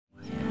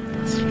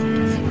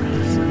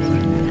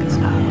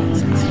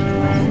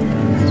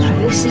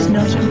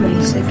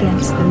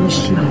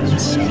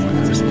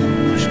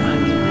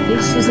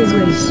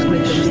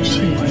with the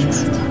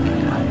machines.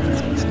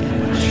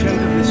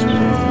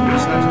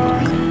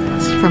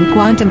 From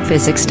quantum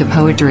physics to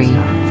poetry,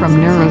 from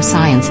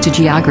neuroscience to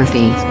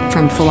geography,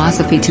 from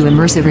philosophy to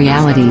immersive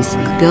realities,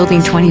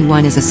 Building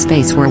 21 is a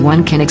space where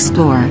one can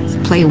explore,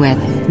 play with,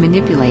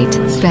 manipulate,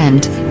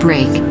 bend,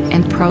 break,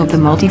 and probe the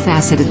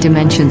multifaceted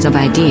dimensions of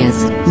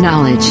ideas,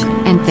 knowledge,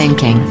 and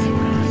thinking.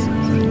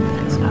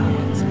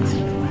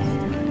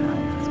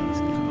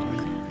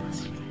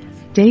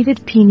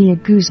 David Pena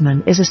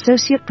Guzman is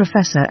Associate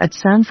Professor at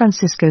San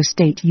Francisco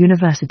State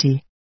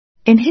University.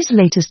 In his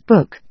latest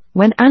book,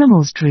 When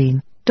Animals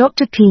Dream,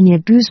 Dr. Pena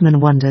Guzman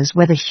wonders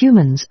whether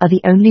humans are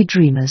the only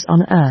dreamers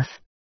on Earth.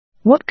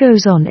 What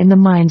goes on in the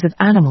minds of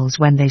animals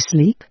when they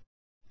sleep?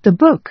 The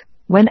book,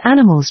 When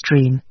Animals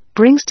Dream,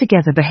 brings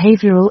together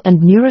behavioral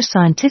and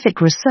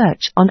neuroscientific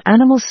research on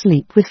animal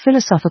sleep with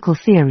philosophical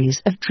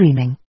theories of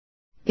dreaming.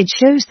 It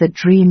shows that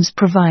dreams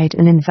provide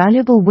an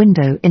invaluable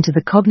window into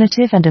the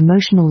cognitive and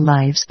emotional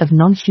lives of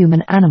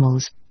non-human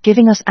animals,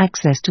 giving us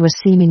access to a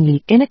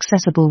seemingly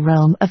inaccessible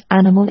realm of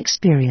animal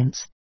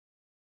experience.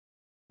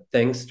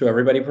 Thanks to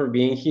everybody for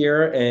being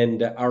here,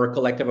 and our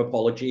collective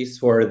apologies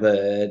for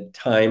the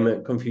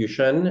time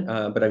confusion,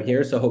 but I'm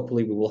here, so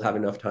hopefully we will have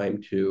enough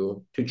time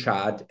to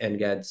chat and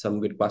get some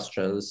good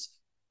questions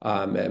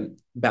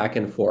back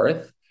and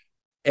forth.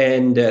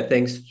 And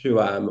thanks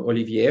to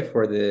Olivier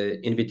for the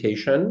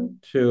invitation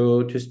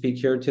to speak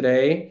here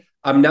today.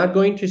 I'm not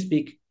going to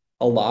speak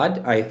a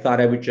lot. I thought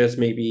I would just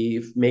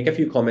maybe make a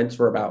few comments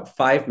for about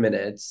 5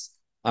 minutes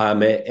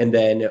and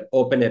then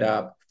open it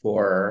up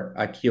for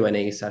a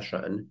Q&A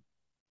session.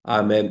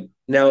 And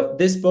now,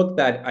 this book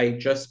that I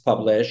just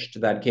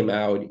published that came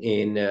out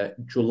in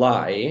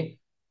July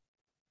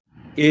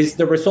is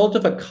the result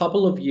of a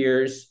couple of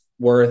years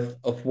worth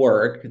of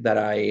work that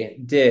I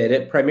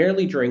did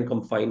primarily during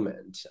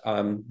confinement.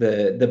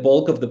 The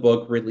bulk of the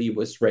book really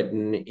was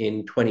written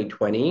in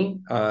 2020.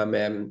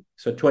 And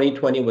so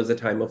 2020 was the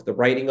time of the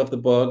writing of the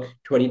book.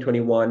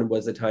 2021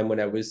 was the time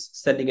when I was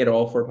sending it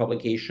off for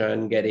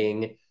publication,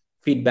 getting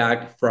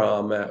feedback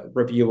from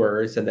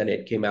reviewers, and then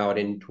it came out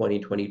in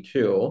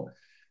 2022.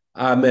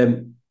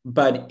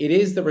 But it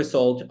is the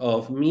result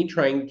of me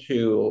trying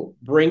to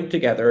bring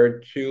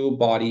together two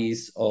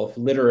bodies of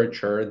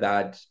literature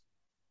that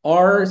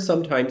are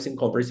sometimes in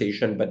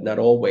conversation, but not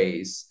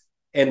always.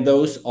 And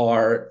those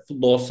are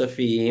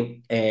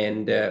philosophy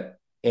and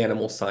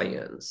animal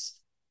science,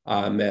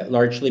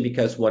 largely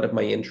because one of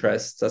my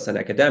interests as an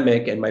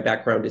academic, and my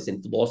background is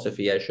in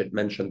philosophy, I should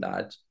mention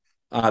that.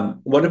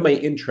 One of my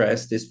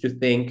interests is to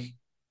think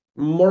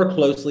more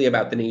closely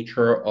about the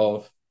nature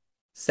of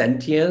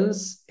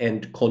sentience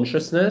and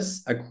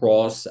consciousness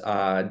across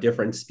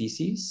different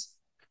species.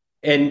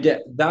 And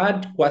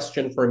that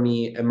question for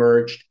me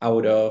emerged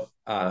out of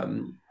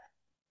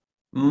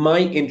my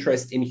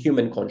interest in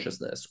human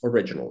consciousness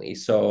originally.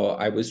 So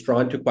I was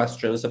drawn to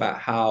questions about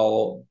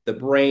how the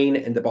brain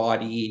and the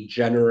body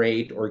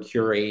generate or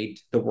curate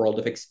the world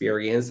of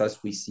experience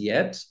as we see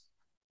it.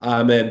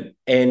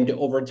 And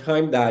over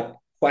time, that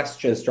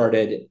question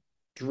started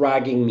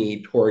dragging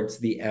me towards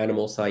the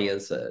animal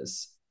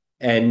sciences.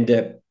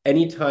 And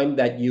anytime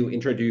that you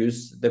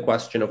introduce the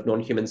question of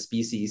non-human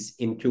species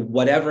into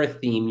whatever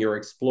theme you're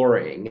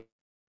exploring,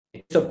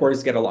 it's of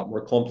course get a lot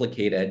more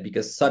complicated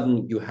because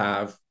suddenly you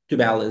have to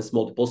balance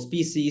multiple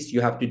species,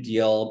 you have to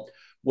deal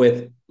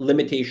with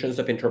limitations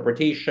of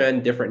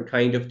interpretation, different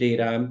kind of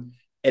data,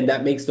 and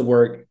that makes the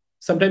work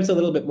sometimes a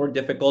little bit more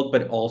difficult,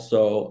 but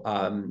also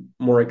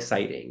more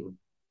exciting.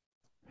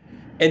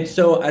 And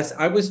so as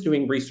I was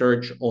doing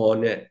research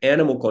on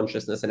animal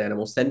consciousness and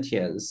animal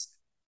sentience,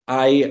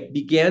 I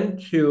began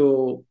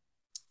to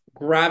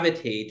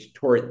gravitate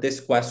toward this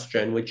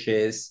question, which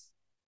is,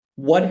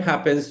 what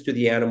happens to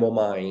the animal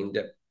mind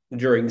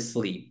during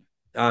sleep?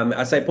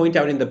 As I point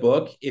out in the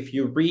book, if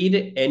you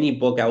read any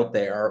book out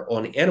there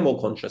on animal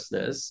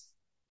consciousness,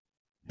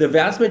 the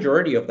vast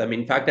majority of them,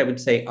 in fact, I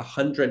would say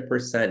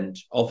 100%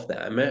 of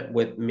them,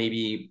 with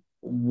maybe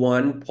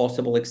one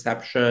possible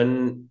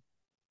exception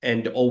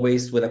and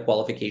always with a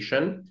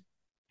qualification,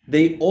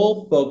 they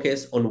all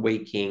focus on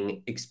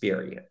waking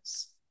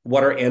experience.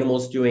 What are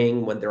animals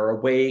doing when they're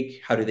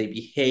awake? How do they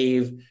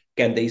behave?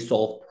 Can they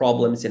solve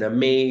problems in a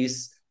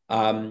maze?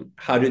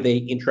 How do they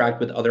interact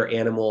with other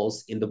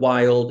animals in the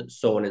wild,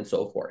 so on and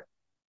so forth.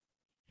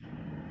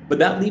 But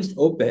that leaves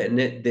open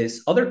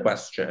this other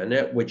question,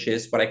 which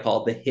is what I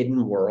call the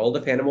hidden world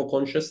of animal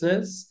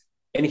consciousness.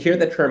 And here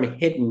the term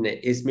hidden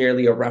is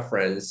merely a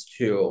reference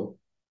to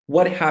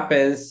what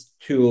happens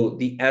to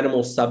the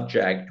animal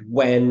subject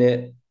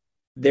when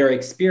their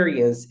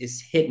experience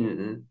is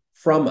hidden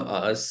from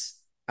us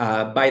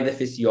by the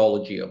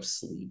physiology of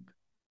sleep.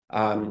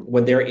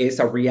 When there is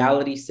a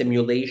reality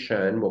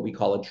simulation, what we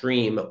call a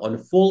dream,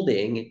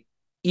 unfolding,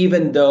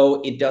 even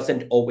though it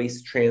doesn't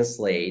always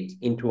translate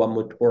into a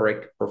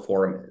motoric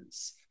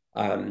performance.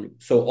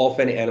 So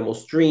often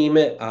animals dream,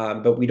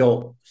 but we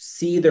don't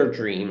see their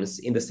dreams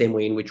in the same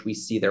way in which we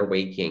see their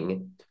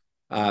waking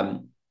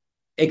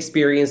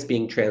experience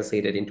being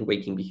translated into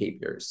waking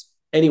behaviors.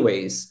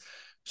 Anyways,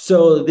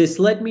 So this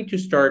led me to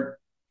start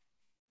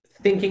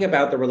thinking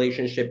about the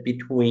relationship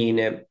between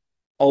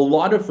a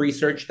lot of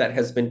research that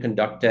has been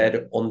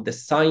conducted on the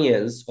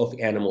science of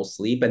animal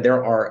sleep, and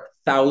there are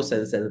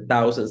thousands and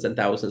thousands and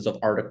thousands of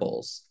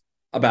articles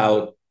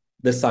about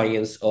the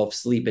science of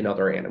sleep in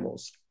other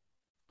animals.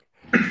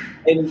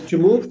 And to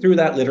move through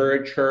that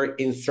literature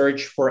in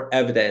search for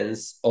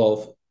evidence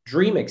of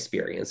dream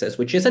experiences,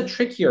 which is a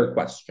trickier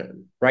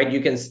question, right?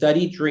 You can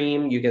study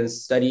dream, you can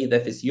study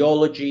the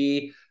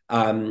physiology,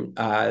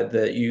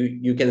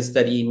 you can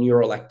study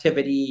neural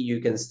activity, you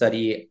can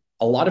study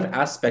a lot of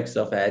aspects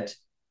of it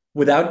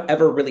without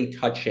ever really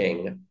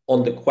touching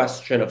on the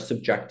question of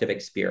subjective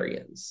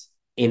experience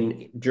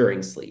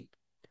during sleep.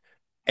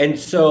 And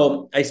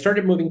so I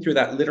started moving through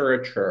that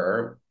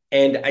literature,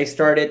 and I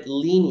started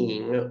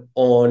leaning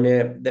on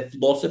the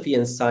philosophy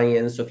and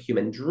science of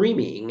human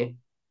dreaming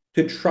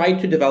to try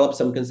to develop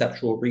some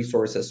conceptual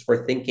resources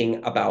for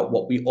thinking about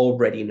what we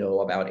already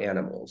know about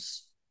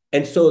animals.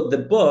 And so the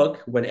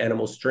book, When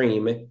Animals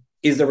Dream,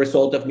 is the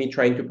result of me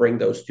trying to bring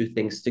those two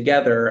things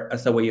together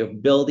as a way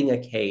of building a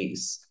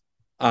case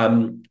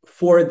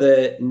for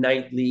the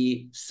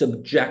nightly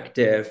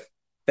subjective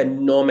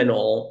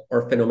phenomenal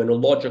or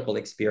phenomenological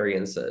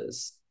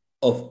experiences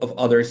of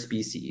other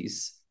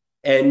species.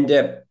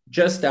 And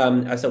just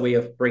as a way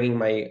of bringing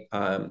my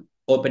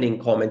opening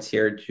comments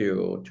here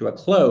to a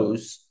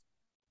close,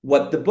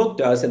 what the book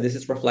does, and this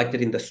is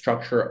reflected in the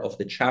structure of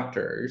the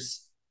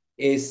chapters,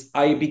 is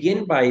I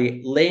begin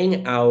by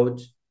laying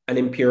out an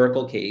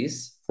empirical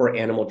case for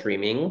animal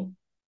dreaming,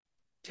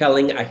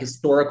 telling a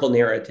historical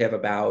narrative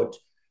about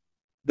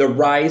the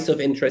rise of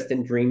interest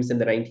in dreams in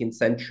the 19th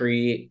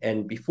century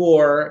and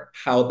before,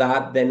 how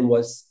that then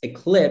was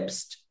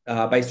eclipsed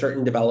by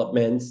certain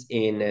developments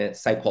in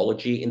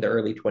psychology in the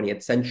early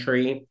 20th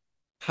century,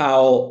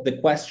 how the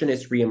question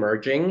is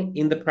reemerging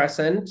in the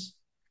present,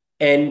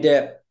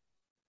 and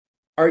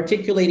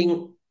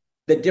articulating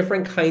the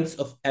different kinds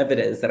of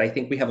evidence that I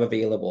think we have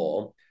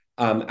available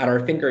at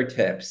our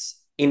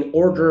fingertips in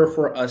order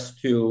for us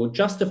to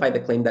justify the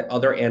claim that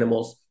other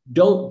animals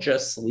don't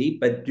just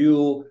sleep, but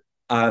do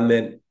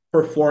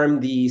perform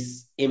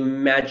these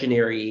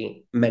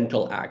imaginary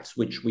mental acts,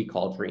 which we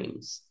call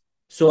dreams.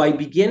 So I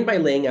begin by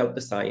laying out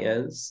the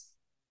science.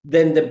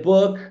 Then the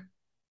book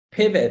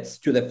pivots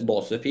to the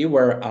philosophy,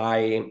 where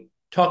I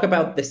talk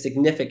about the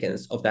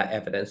significance of that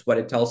evidence, what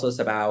it tells us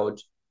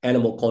about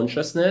animal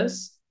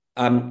consciousness,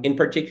 in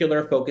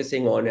particular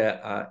focusing on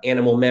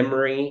animal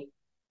memory,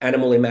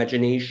 animal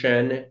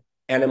imagination,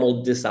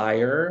 animal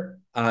desire,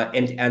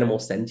 and animal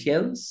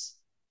sentience.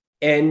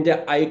 And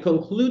I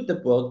conclude the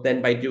book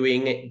then by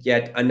doing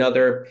yet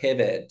another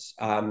pivot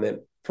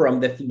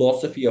from the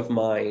philosophy of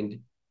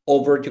mind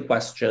over to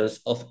questions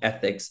of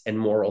ethics and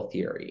moral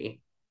theory,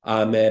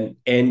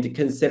 and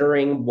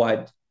considering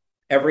what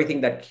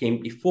everything that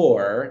came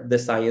before, the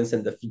science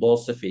and the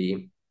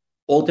philosophy,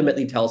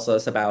 ultimately tells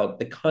us about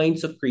the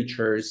kinds of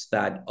creatures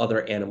that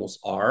other animals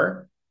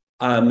are,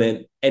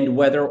 and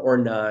whether or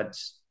not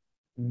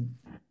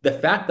the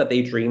fact that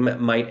they dream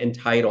might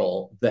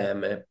entitle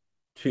them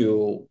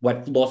to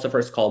what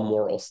philosophers call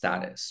moral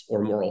status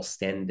or moral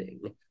standing.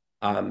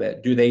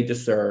 Do they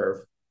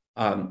deserve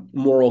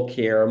moral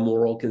care,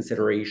 moral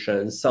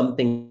consideration,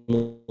 something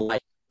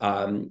like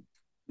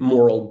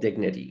moral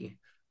dignity?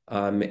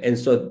 And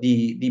so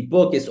the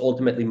book is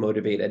ultimately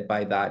motivated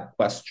by that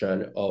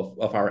question of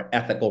our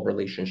ethical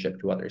relationship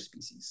to other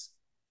species.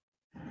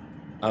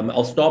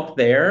 I'll stop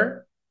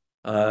there,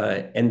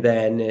 and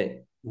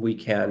then we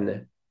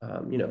can,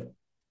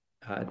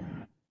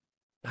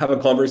 have a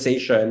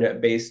conversation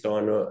based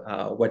on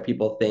what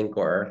people think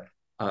or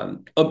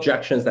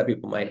objections that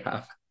people might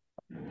have.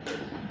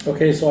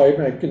 Okay, so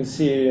I can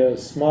see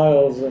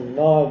smiles and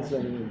nods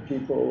and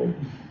people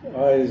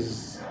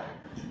eyes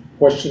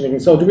questioning.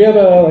 So do we have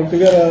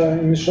an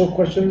initial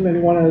question?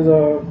 Anyone has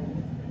a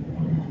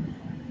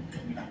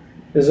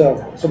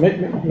so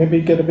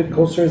maybe get a bit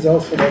closer, Isel,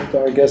 so that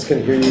our guests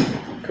can hear you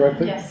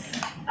correctly. Yes.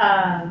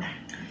 I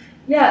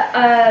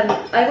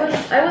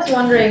was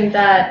wondering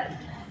that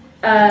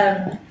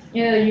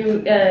you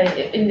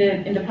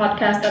in the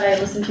podcast that I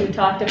listened to,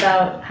 talked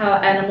about how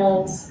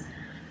animals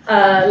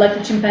like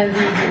the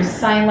chimpanzees use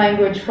sign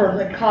language for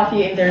like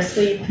coffee in their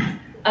sleep,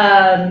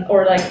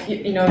 or like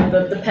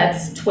the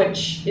pets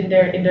twitch in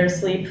their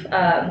sleep,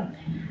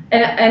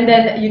 and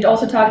then you'd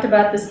also talked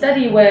about the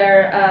study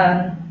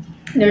where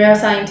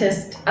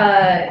neuroscientists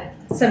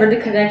severed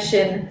the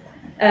connection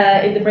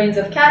in the brains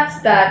of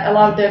cats that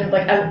allowed them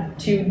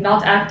to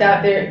not act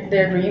out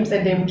their dreams,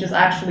 and they would just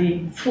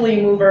actually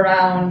fully move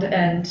around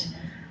and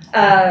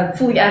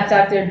fully act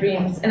out their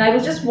dreams. And I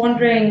was just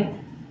wondering,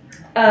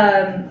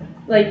 I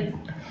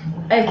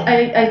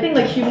think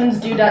like humans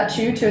do that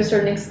too to a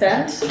certain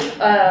extent,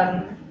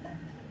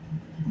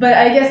 but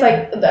I guess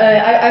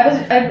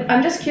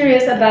I'm just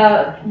curious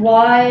about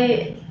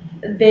why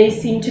they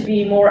seem to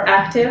be more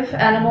active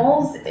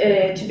animals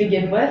to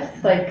begin with,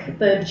 like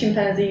the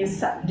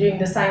chimpanzees doing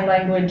the sign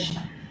language,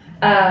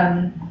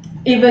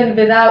 even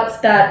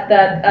without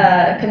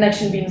that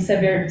connection being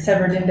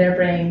severed in their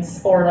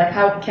brains, or like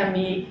how can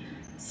we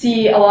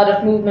see a lot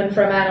of movement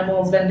from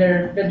animals when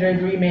they're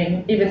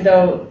dreaming, even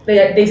though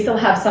they still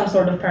have some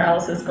sort of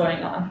paralysis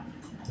going on?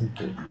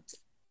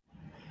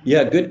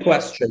 Yeah, good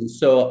question.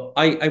 So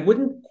I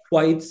wouldn't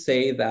quite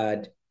say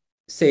that,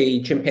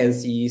 say,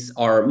 chimpanzees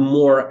are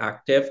more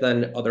active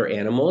than other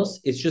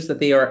animals. It's just that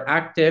they are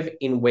active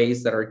in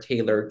ways that are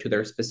tailored to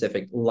their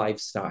specific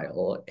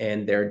lifestyle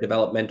and their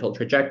developmental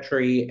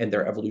trajectory and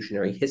their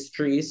evolutionary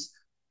histories.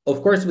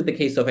 Of course, with the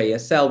case of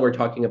ASL, we're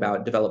talking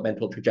about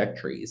developmental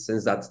trajectories,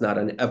 since that's not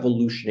an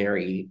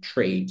evolutionary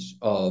trait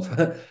of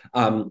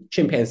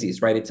chimpanzees,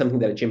 right? It's something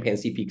that a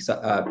chimpanzee picks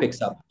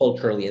up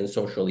culturally and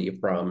socially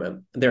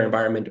from their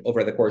environment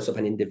over the course of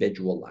an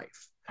individual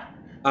life.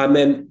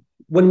 And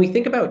when we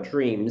think about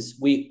dreams,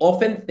 we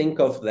often think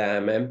of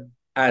them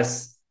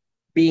as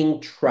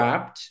being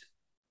trapped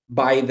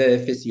by the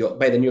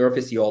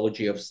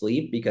neurophysiology of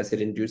sleep, because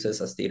it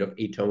induces a state of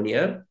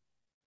atonia.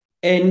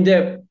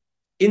 And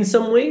in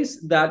some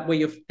ways, that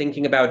way of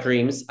thinking about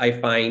dreams, I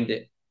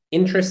find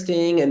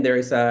interesting, and there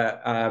is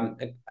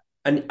an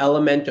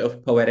element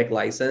of poetic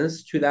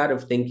license to that,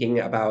 of thinking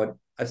about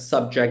a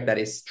subject that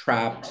is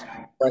trapped,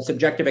 or a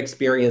subjective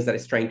experience that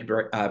is trying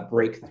to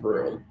break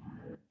through.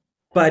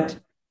 But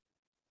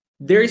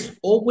there's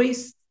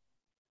always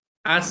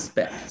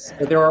aspects,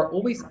 or there are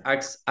always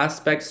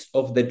aspects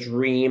of the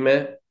dream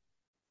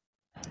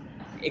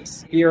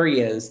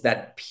experience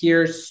that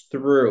pierce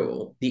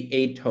through the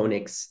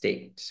atonic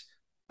state.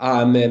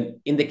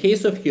 In the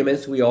case of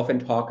humans, we often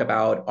talk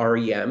about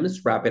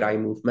REMs, rapid eye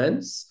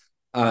movements.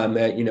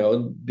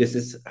 This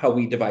is how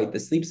we divide the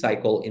sleep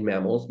cycle in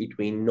mammals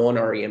between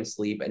non-REM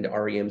sleep and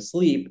REM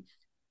sleep.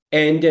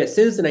 And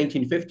since the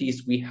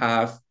 1950s, we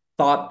have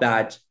thought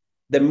that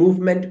the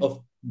movement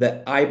of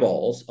the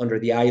eyeballs under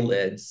the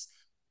eyelids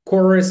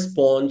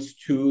corresponds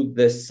to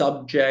the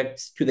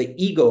subject, to the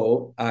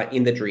ego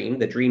in the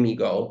dream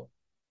ego,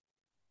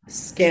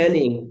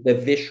 scanning the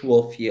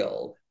visual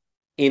field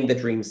in the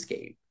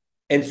dreamscape.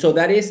 And so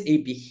that is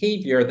a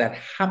behavior that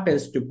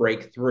happens to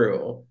break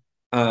through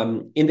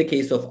in the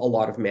case of a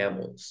lot of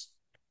mammals.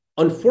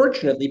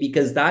 Unfortunately,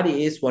 because that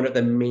is one of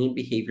the main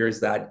behaviors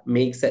that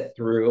makes it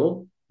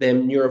through the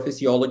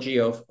neurophysiology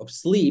of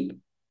sleep,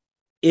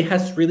 it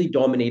has really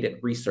dominated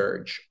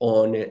research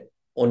on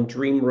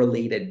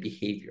dream-related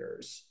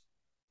behaviors.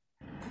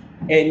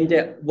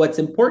 And what's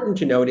important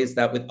to note is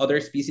that with other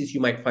species, you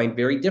might find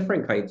very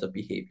different kinds of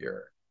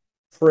behavior.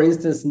 For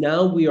instance,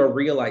 now we are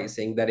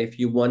realizing that if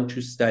you want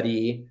to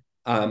study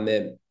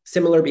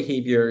similar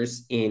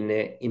behaviors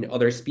in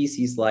other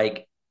species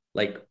like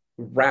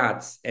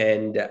rats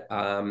and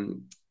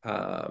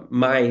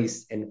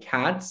mice and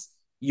cats,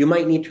 you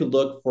might need to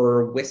look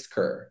for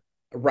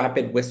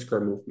rapid whisker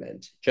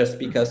movement, just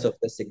because of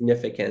the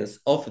significance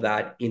of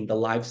that in the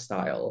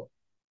lifestyle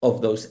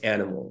of those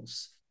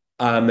animals.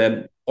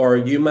 Or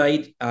you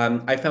might,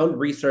 I found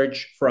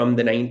research from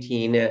the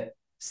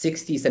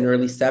 1960s and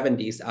early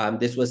 70s.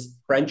 This was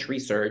French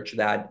research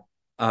that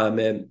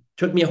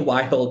took me a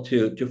while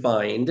to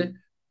find,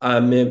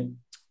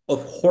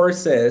 of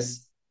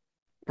horses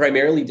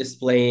primarily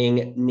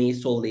displaying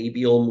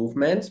nasolabial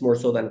movements more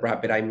so than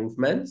rapid eye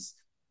movements.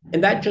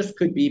 And that just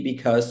could be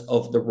because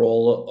of the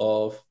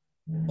role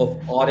of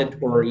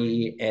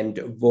auditory and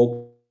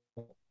vocal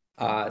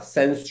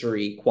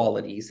sensory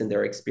qualities in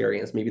their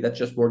experience. Maybe that's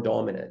just more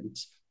dominant.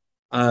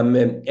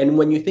 And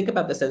when you think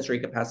about the sensory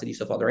capacities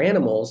of other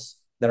animals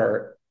that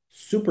are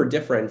super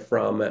different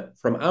from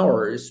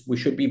ours, we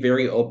should be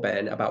very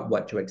open about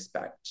what to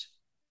expect.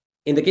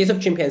 In the case of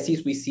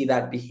chimpanzees, we see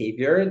that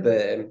behavior,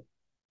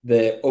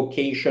 the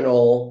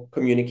occasional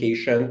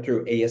communication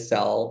through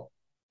ASL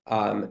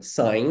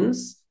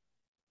signs.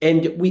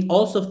 And we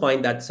also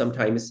find that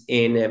sometimes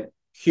in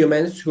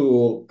humans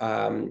who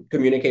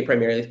communicate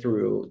primarily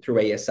through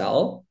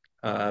ASL,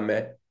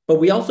 but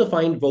we also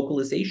find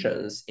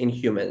vocalizations in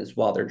humans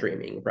while they're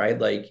dreaming, right?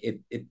 Like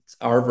it's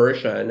our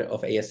version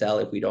of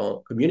ASL. If we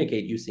don't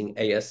communicate using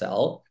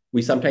ASL,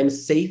 we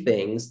sometimes say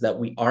things that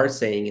we are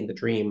saying in the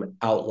dream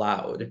out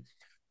loud.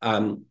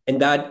 And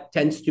that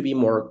tends to be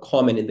more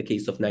common in the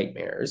case of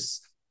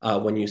nightmares,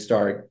 when you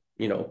start,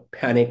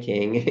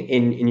 panicking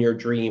in your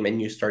dream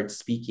and you start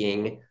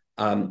speaking,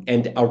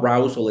 and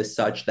arousal is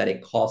such that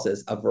it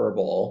causes a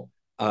verbal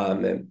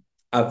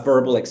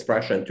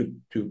expression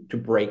to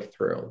break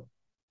through.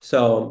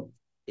 So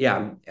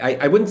yeah,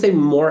 I wouldn't say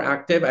more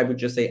active. I would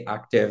just say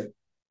active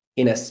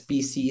in a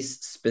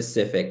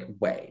species-specific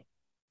way,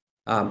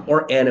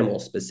 or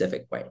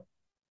animal-specific way.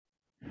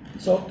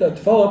 So to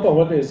follow up on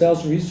what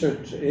ASL's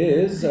research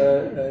is,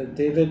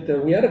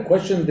 David, we had a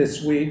question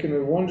this week, and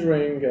we're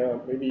wondering,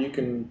 maybe you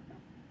can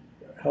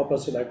help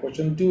us with that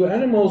question. Do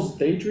animals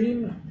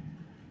daydream?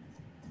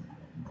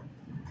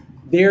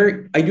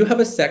 I do have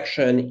a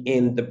section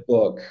in the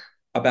book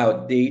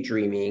about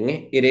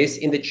daydreaming. It is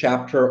in the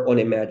chapter on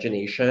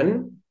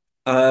imagination.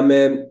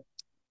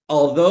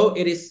 Although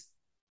it is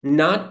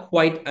not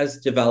quite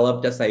as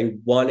developed as I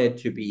wanted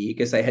to be,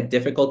 because I had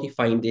difficulty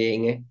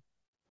finding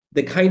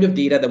the kind of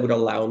data that would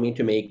allow me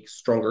to make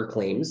stronger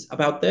claims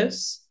about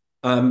this.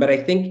 But I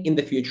think in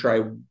the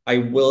future, I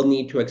will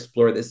need to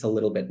explore this a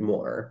little bit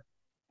more.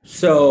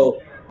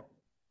 So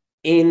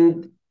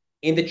in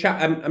the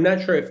chat, I'm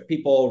not sure if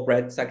people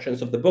read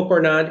sections of the book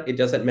or not. It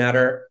doesn't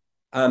matter.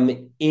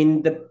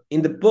 In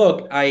the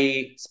book,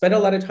 I spent a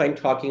lot of time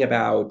talking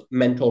about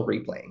mental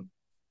replay,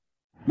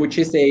 which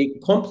is a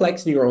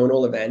complex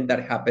neuronal event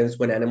that happens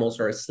when animals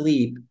are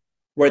asleep,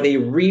 where they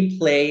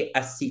replay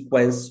a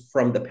sequence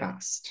from the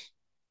past.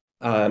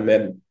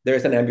 And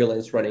there's an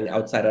ambulance running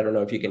outside. I don't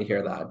know if you can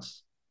hear that.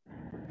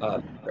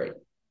 Great.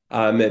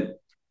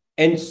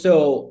 And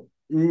so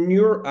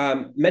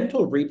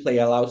mental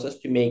replay allows us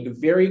to make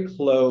very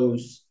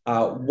close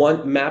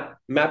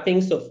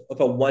mappings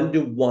of a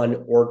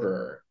one-to-one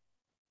order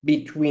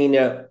between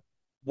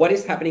what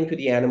is happening to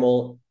the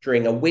animal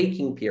during a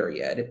waking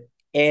period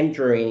and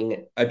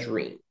during a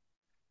dream.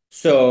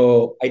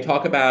 So I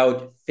talk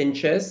about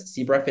finches,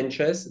 zebra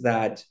finches,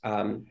 that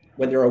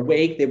when they're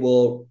awake, they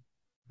will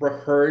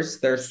rehearse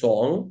their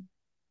song.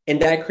 And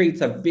that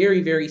creates a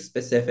very, very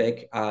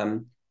specific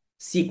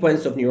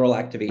sequence of neural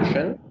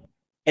activation.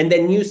 And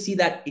then you see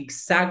that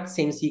exact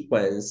same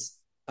sequence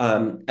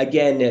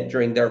again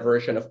during their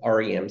version of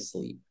REM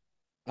sleep.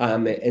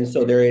 And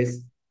so there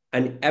is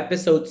an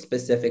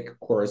episode-specific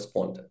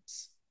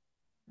correspondence.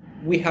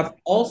 We have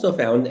also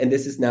found, and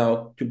this is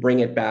now to bring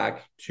it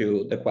back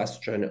to the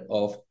question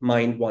of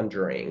mind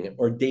wandering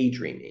or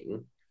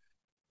daydreaming,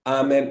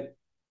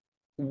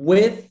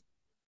 with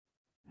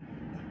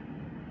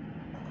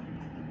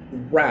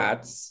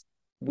rats,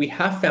 we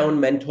have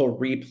found mental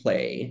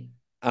replay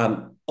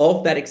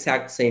of that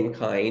exact same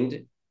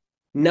kind,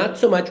 not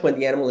so much when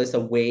the animal is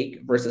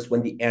awake versus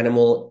when the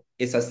animal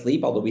is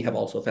asleep, although we have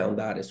also found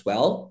that as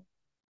well.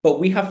 But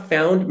we have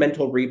found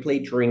mental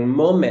replay during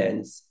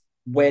moments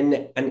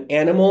when an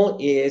animal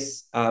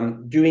is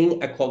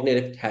doing a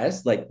cognitive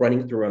test, like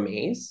running through a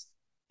maze,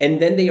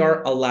 and then they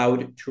are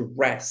allowed to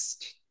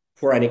rest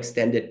for an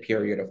extended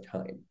period of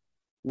time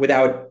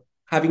without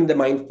having the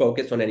mind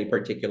focus on any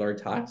particular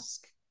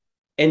task.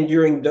 And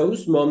during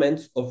those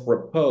moments of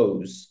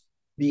repose,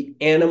 the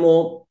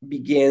animal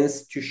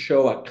begins to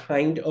show a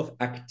kind of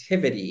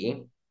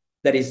activity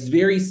that is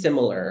very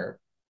similar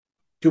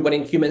to what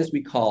in humans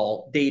we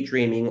call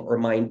daydreaming or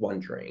mind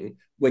wandering,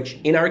 which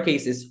in our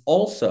case is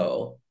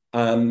also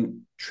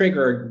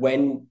triggered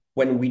when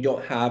we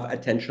don't have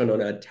attention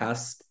on a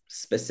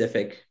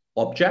task-specific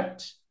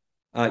object.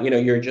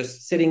 You're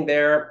just sitting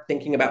there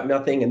thinking about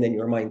nothing, and then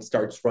your mind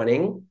starts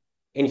running.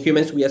 In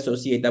humans, we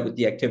associate that with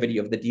the activity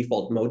of the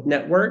default mode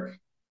network.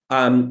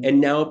 And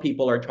now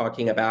people are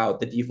talking about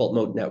the default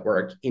mode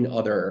network in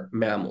other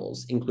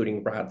mammals,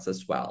 including rats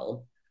as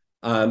well.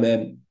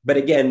 But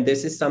again,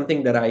 this is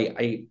something that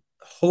I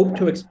hope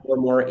to explore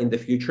more in the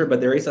future,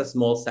 but there is a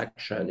small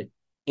section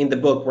in the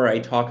book where I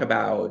talk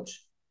about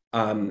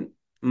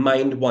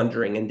mind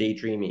wandering and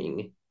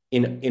daydreaming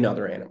in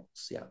other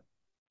animals. Yeah.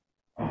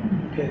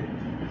 Okay.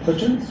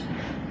 Questions?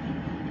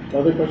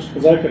 Other questions?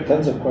 Because I have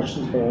tons of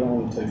questions, but I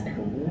don't want to take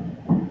over.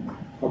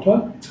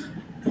 Antoine?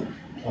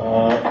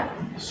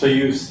 So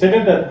you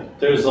stated that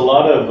there's a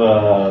lot of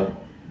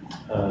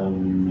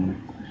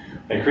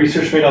like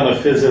research made on the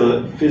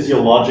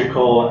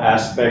physiological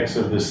aspects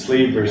of the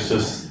sleep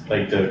versus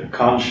like the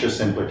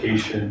consciousness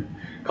implication.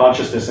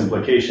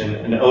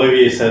 And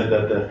Olivier said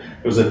that there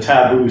was a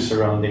taboo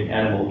surrounding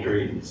animal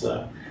dreams.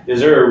 Is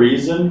there a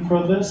reason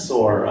for this,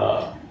 or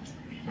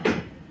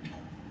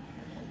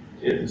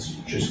it's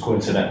just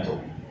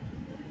coincidental?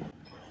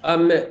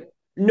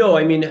 No,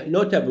 I mean,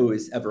 no taboo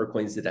is ever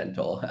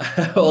coincidental.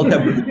 All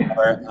taboos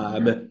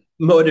are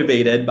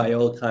motivated by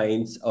all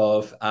kinds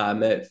of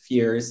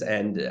fears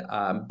and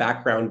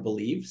background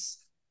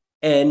beliefs.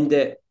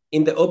 And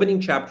in the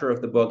opening chapter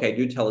of the book, I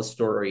do tell a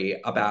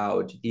story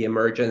about the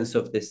emergence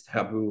of this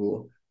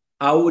taboo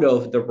out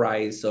of the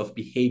rise of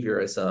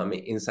behaviorism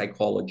in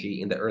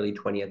psychology in the early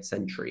 20th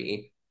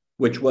century,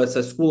 which was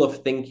a school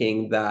of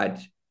thinking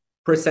that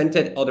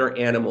presented other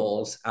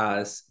animals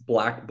as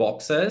black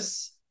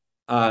boxes,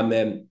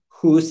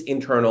 whose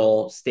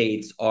internal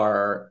states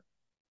are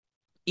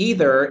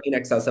either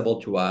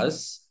inaccessible to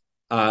us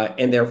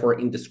and therefore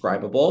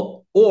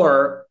indescribable,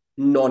 or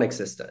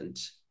non-existent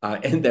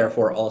and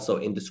therefore also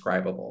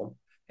indescribable.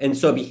 And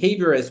so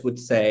behaviorists would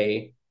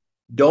say,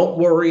 don't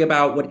worry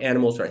about what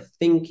animals are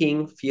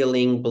thinking,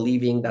 feeling,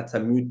 believing. That's a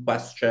moot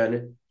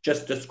question.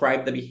 Just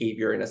describe the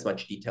behavior in as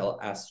much detail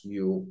as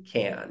you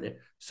can.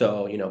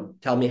 So,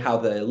 tell me how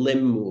the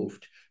limb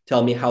moved.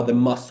 Tell me how the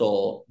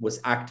muscle was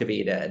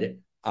activated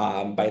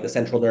by the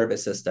central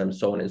nervous system,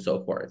 so on and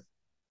so forth.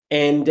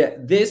 And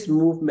this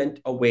movement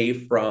away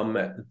from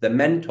the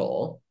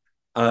mental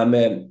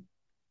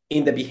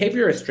in the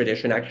behaviorist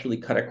tradition actually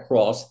cut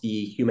across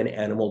the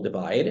human-animal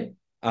divide.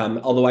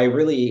 Although I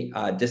really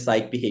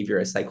dislike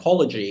behaviorist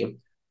psychology,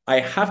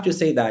 I have to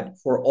say that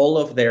for all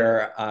of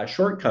their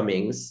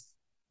shortcomings,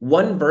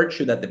 one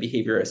virtue that the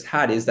behaviorists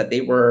had is that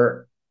they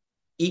were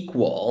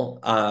equal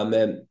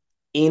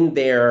in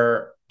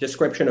their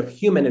description of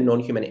human and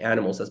non-human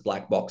animals as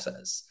black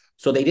boxes.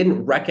 So they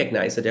didn't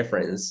recognize the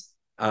difference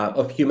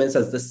of humans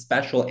as this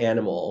special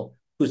animal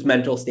whose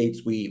mental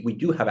states we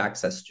do have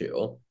access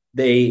to.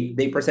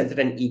 They presented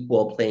an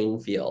equal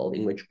playing field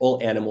in which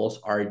all animals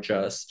are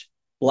just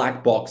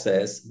black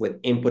boxes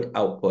with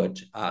input-output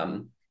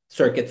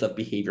circuits of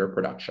behavior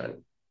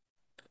production.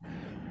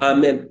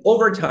 And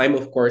over time,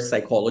 of course,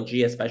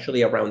 psychology,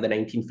 especially around the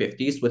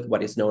 1950s, with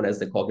what is known as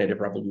the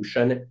cognitive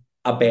revolution,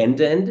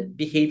 abandoned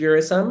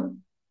behaviorism.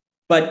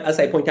 But as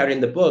I point out in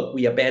the book,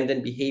 we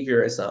abandoned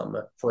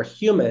behaviorism for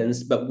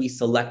humans, but we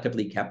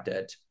selectively kept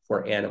it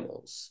for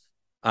animals.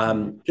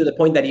 To the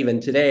point that even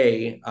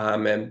today,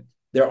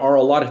 there are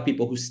a lot of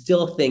people who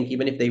still think,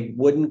 even if they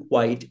wouldn't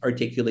quite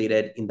articulate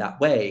it in that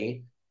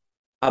way,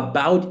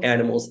 about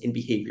animals in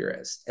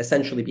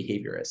essentially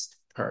behaviorist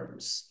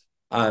terms.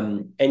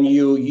 And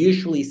you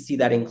usually see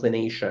that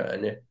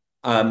inclination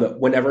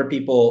whenever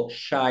people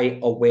shy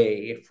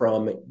away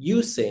from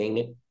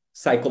using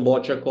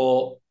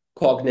psychological,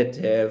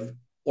 cognitive,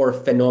 or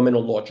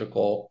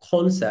phenomenological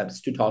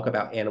concepts to talk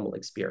about animal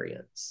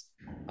experience.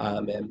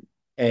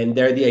 And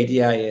there the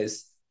idea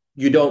is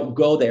you don't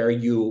go there,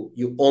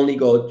 you only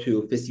go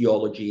to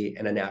physiology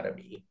and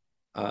anatomy.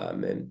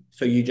 And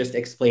so you just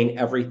explain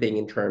everything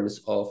in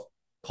terms of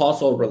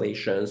causal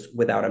relations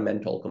without a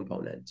mental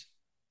component.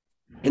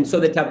 And so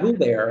the taboo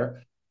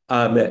there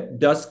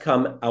does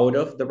come out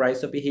of the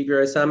rise of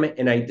behaviorism,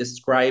 and I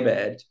describe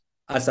it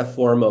as a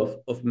form of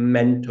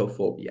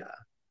mentophobia,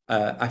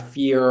 a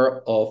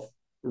fear of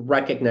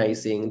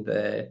recognizing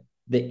the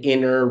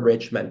inner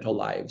rich mental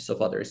lives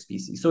of other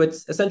species. So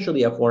it's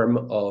essentially a form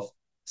of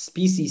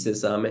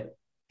speciesism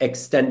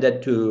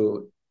extended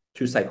to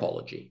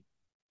psychology.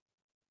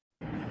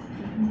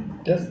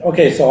 Yes.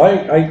 Okay, so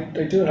I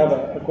do have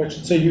a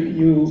question. So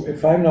you,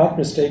 if I'm not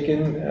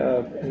mistaken,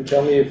 and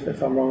tell me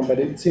if I'm wrong, but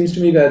it seems to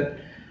me that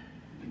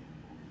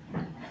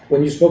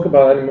when you spoke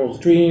about animals'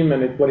 dream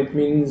and what it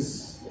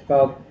means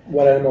about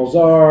what animals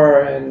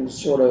are, and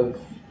sort of,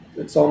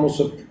 it's almost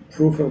a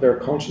proof of their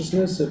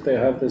consciousness if they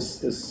have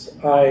this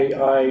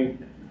I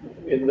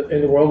in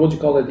the world. What do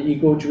you call it? The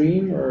ego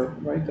dream, or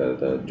right?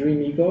 The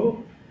dream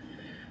ego.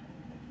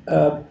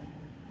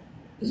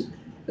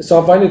 So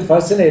I find it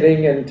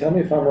fascinating, and tell me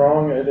if I'm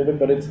wrong, David,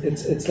 but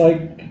it's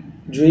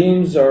like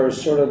dreams are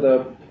sort of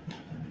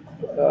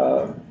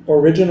the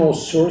original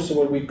source of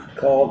what we could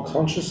call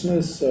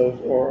consciousness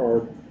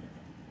or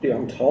the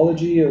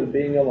ontology of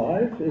being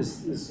alive.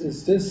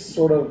 Is this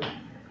sort of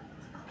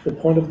the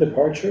point of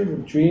departure?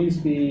 Would dreams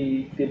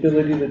be, the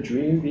ability to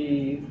dream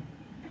be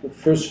the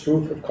first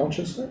proof of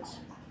consciousness?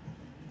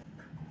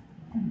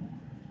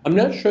 I'm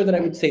not sure that I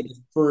would say the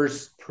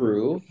first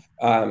proof,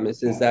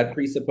 since that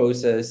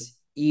presupposes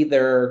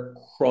either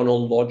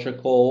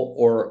chronological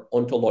or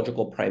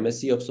ontological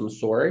primacy of some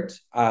sort.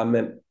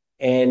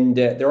 And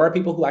there are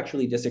people who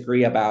actually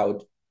disagree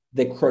about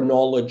the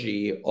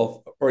chronology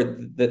of, or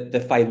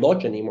the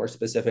phylogeny more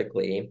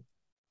specifically,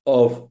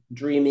 of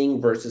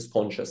dreaming versus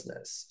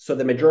consciousness. So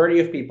the majority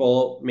of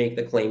people make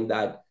the claim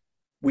that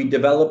we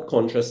develop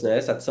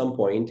consciousness at some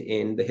point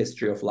in the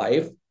history of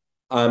life.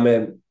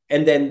 And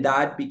then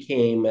that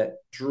became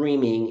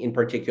dreaming in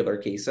particular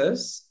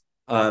cases.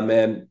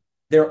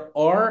 There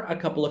are a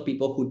couple of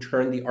people who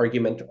turn the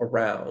argument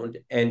around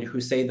and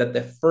who say that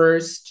the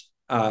first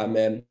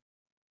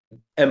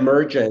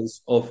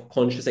emergence of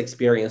conscious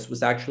experience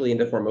was actually in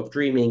the form of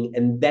dreaming,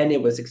 and then it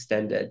was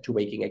extended to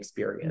waking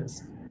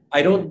experience.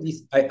 I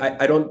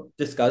don't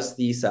discuss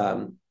these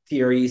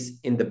theories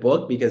in the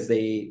book because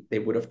they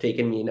would have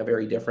taken me in a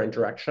very different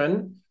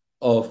direction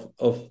of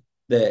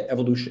the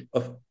evolution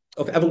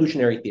of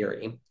evolutionary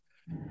theory.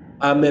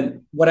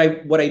 And what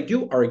I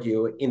do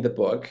argue in the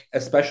book,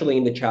 especially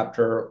in the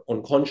chapter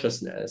on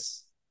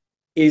consciousness,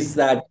 is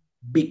that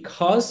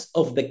because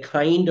of the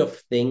kind of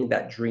thing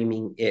that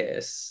dreaming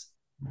is,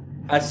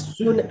 as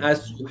soon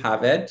as you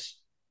have it,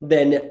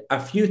 then a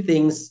few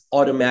things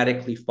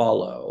automatically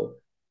follow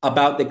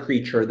about the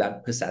creature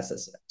that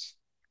possesses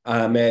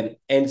it.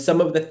 And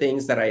some of the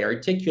things that I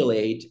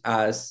articulate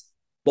as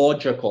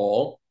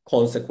logical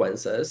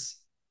consequences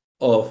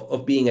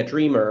of being a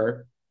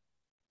dreamer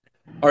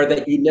are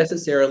that you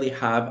necessarily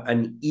have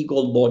an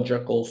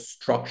ego-logical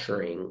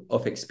structuring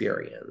of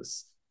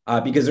experience,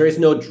 because there is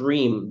no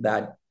dream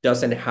that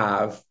doesn't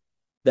have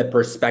the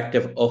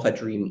perspective of a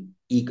dream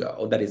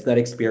ego, that is not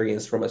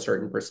experienced from a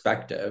certain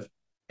perspective.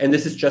 And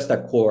this is just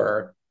a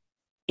core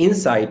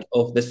insight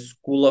of the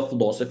school of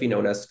philosophy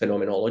known as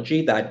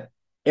phenomenology, that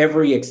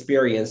every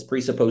experience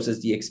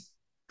presupposes the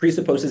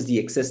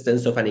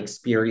existence of an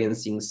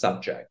experiencing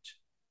subject.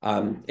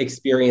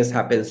 Experience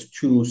happens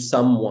to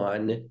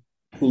someone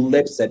who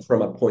lives it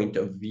from a point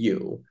of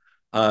view,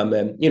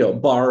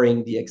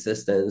 barring the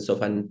existence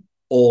of an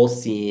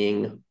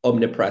all-seeing,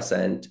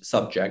 omnipresent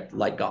subject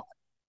like God.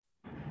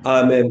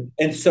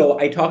 And so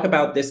I talk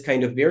about this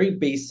kind of very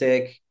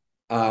basic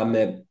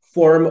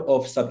form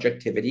of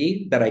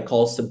subjectivity that I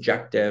call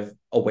subjective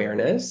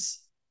awareness.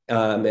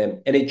 And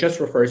it just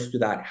refers to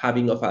that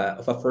having of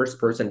a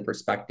first-person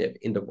perspective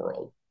in the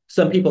world.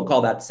 Some people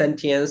call that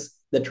sentience.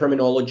 The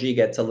terminology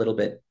gets a little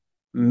bit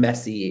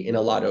messy in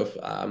a lot of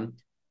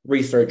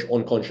research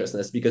on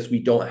consciousness because we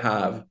don't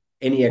have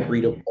any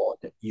agreed upon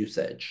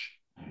usage.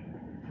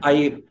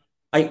 I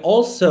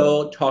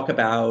also talk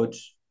about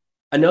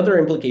another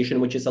implication,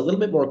 which is a little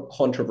bit more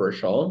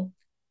controversial,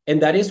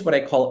 and that is what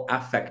I call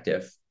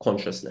affective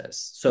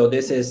consciousness. So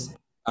this is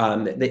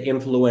the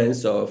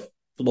influence of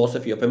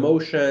philosophy of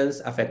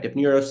emotions, affective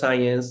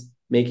neuroscience,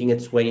 making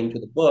its way into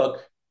the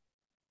book.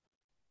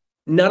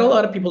 Not a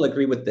lot of people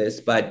agree with this,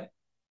 but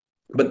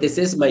this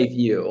is my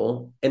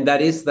view, and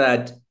that is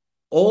that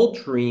all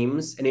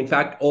dreams, and in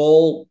fact,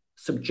 all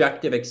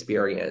subjective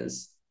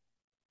experience,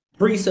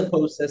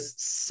 presupposes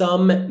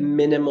some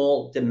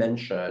minimal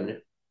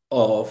dimension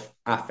of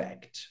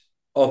affect,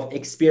 of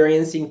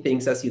experiencing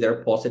things as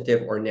either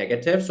positive or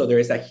negative. So there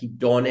is a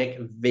hedonic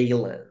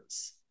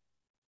valence,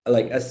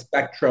 like a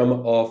spectrum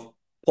of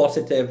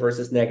positive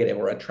versus negative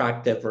or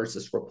attractive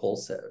versus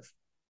repulsive.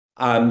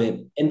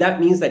 And that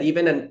means that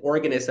even an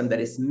organism that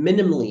is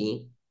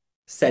minimally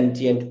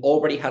sentient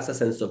already has a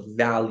sense of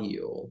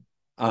value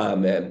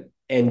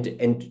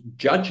and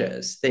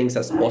judges things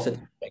as positive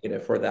or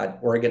negative for that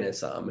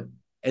organism.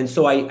 And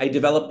so I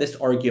developed this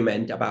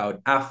argument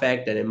about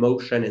affect and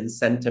emotion and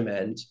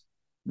sentiment,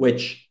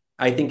 which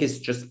I think is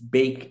just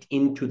baked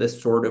into the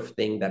sort of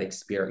thing that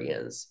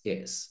experience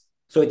is.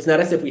 So it's not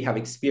as if we have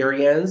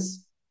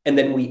experience and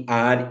then we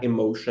add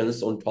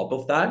emotions on top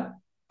of that.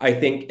 I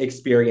think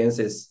experience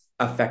is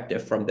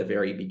affective from the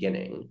very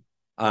beginning.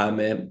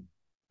 And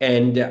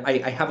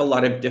I have a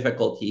lot of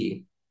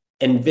difficulty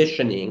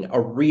envisioning a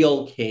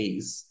real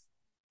case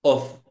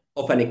of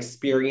an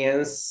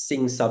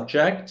experiencing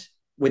subject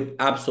with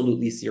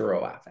absolutely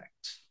zero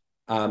affect.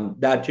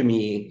 That to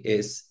me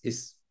is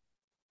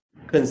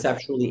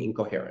conceptually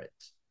incoherent.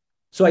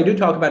 So I do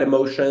talk about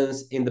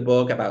emotions in the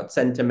book, about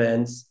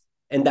sentiments,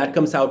 and that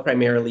comes out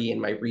primarily in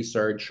my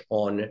research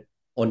on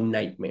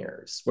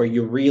nightmares, where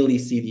you really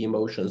see the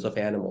emotions of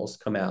animals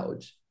come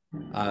out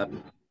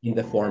in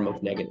the form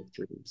of negative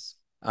dreams.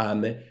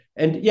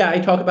 And yeah, I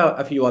talk about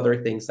a few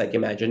other things like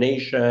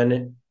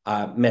imagination,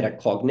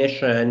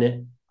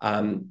 metacognition,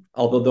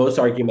 although those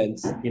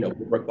arguments,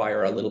 would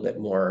require a little bit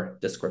more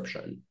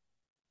description.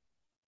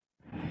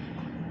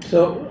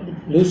 So,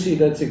 Lucy,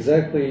 that's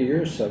exactly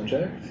your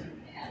subject.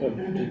 So,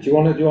 do you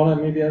want to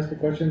maybe ask a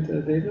question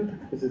to David?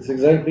 Because it's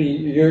exactly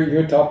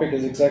your topic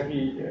is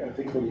exactly I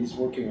think what he's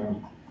working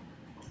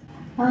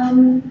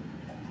on.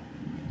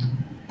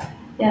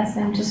 Yes,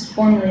 I'm just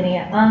formulating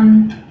it.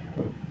 I'm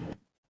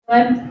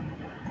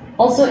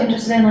also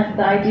interested in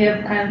the idea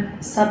of kind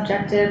of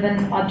subjective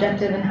and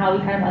objective and how we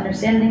kind of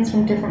understand things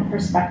from different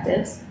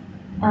perspectives.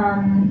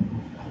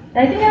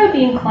 I think I would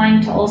be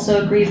inclined to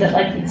also agree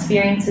that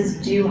experiences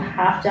do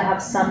have to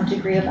have some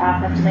degree of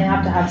affect, and they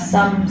have to have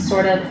some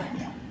sort of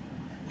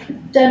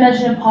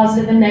dimension of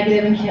positive and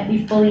negative and can't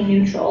be fully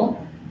neutral.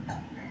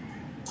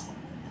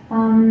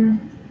 I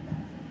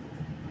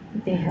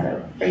think how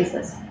to phrase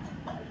this.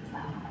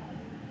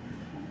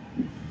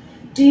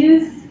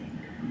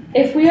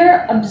 If we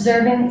are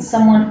observing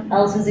someone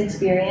else's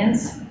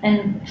experience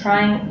and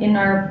trying in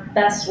our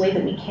best way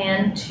that we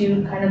can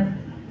to kind of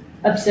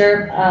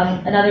observe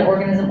another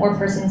organism or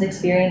person's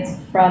experience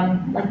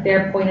from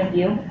their point of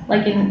view,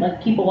 in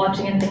people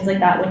watching and things like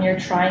that, when you're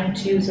trying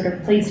to sort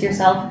of place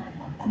yourself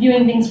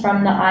viewing things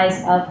from the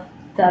eyes of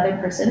the other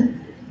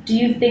person, do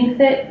you think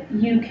that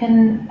you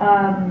can,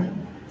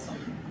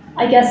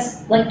 I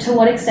guess, to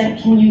what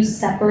extent can you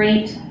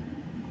separate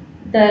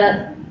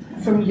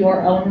from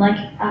your own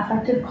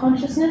affective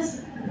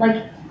consciousness?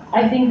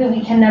 I think that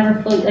we can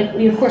never fully,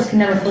 we of course can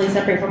never fully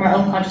separate from our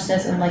own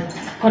consciousness and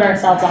put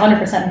ourselves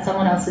 100% in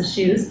someone else's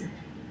shoes.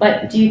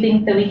 But do you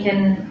think that we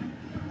can,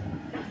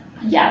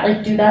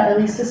 do that at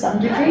least to some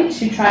degree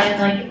to try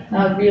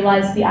and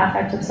realize the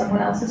affect of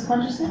someone else's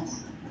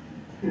consciousness?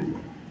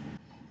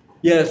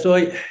 Yeah,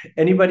 so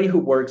anybody who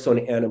works on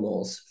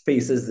animals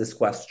faces this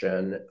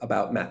question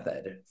about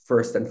method,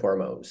 first and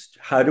foremost.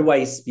 How do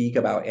I speak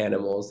about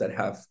animals that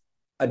have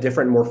a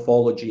different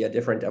morphology, a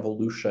different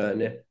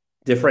evolution,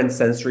 different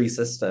sensory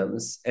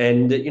systems?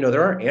 And,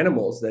 there are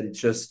animals that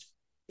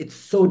it's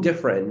so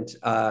different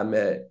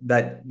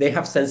that they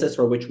have senses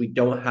for which we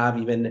don't have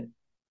even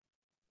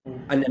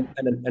an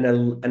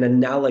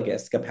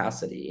analogous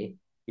capacity.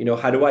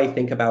 How do I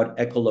think about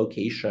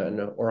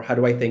echolocation, or how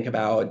do I think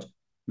about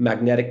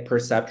magnetic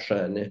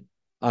perception?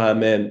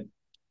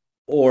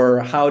 Or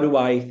how do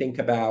I think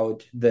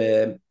about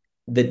the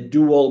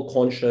dual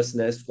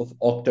consciousness of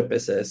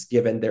octopuses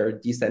given their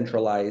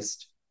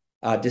decentralized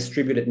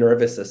distributed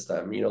nervous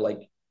system?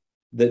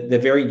 The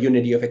very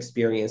unity of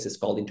experience is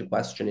called into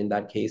question in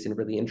that case in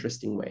really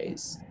interesting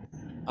ways.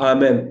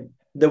 And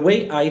the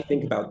way I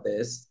think about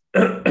this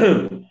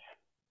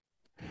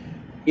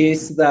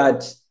is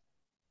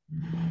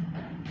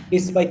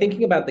by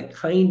thinking about the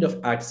kind of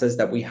access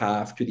that we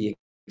have to the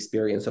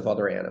experience of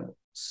other animals.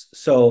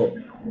 So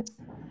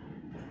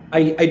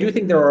I do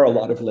think there are a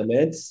lot of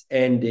limits,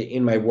 and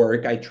in my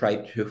work, I try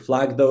to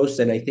flag those.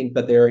 And I think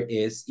that there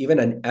is even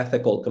an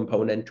ethical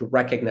component to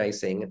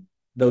recognizing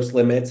those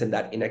limits and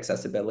that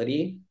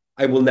inaccessibility.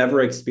 I will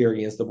never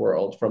experience the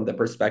world from the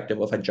perspective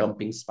of a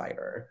jumping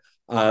spider.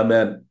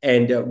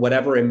 And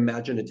whatever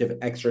imaginative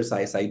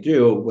exercise I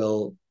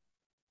do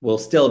will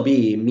still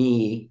be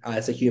me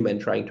as a human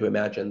trying to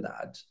imagine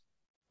that.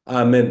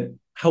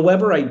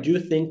 However, I do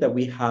think that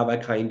we have a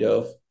kind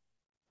of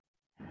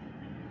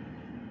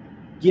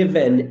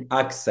given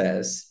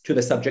access to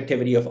the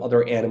subjectivity of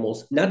other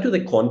animals, not to the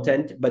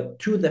content, but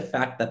to the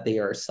fact that they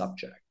are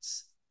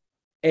subjects.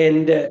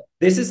 And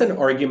this is an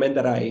argument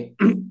that I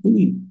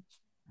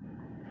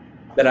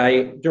that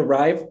I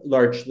derive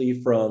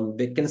largely from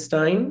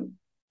Wittgenstein,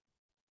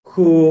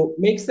 who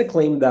makes the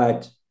claim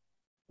that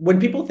when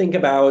people think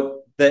about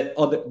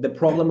the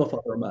problem of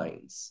other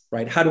minds,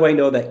 right? How do I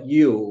know that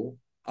you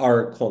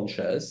are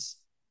conscious?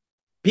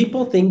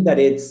 People think that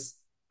it's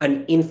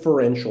an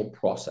inferential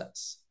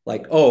process.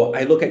 Like, oh,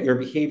 I look at your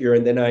behavior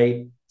and then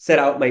I set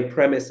out my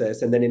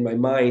premises, and then in my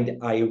mind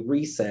I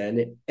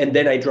reason, and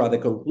then I draw the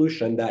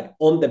conclusion that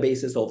on the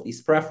basis of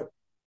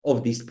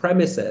these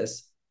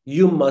premises,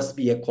 you must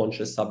be a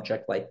conscious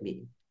subject like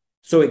me.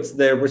 So it's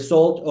the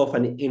result of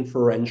an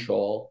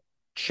inferential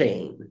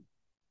chain.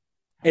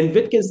 And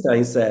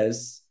Wittgenstein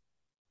says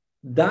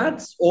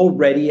that's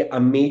already a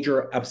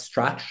major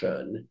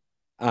abstraction.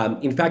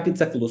 In fact,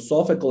 it's a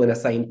philosophical and a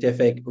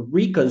scientific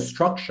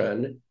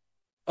reconstruction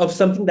of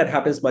something that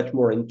happens much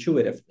more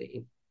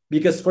intuitively.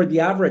 Because for the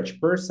average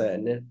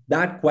person,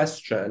 that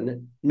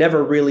question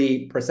never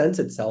really presents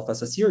itself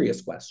as a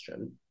serious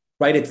question,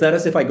 right? It's not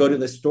as if I go to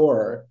the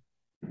store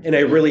and I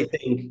really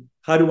think,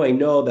 how do I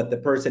know that the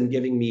person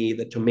giving me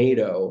the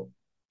tomato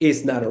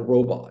is not a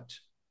robot?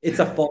 It's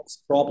a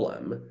false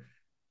problem.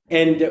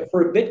 And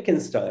for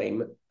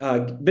Wittgenstein,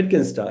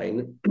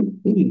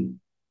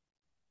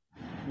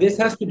 this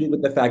has to do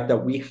with the fact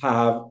that we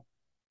have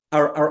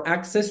our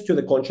access to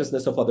the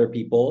consciousness of other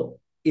people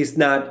is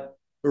not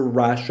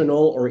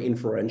irrational or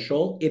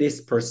inferential, it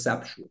is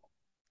perceptual.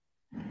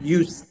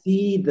 You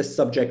see the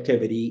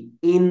subjectivity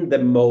in the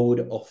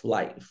mode of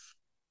life,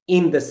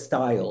 in the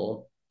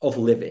style of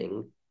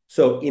living.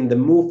 So in the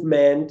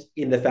movement,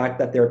 in the fact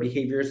that their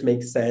behaviors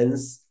make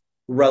sense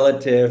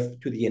relative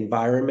to the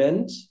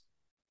environment.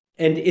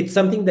 And it's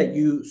something that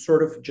you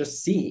sort of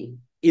just see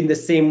in the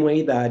same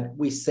way that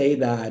we say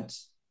that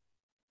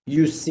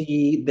you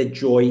see the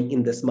joy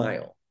in the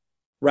smile,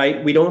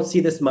 right? We don't see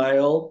the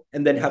smile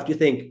and then have to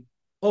think,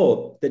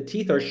 oh, the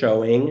teeth are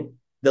showing,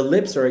 the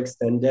lips are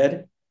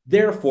extended,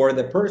 therefore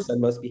the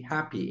person must be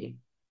happy.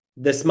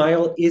 The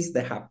smile is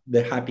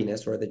the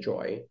happiness or the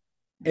joy.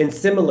 And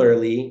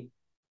similarly,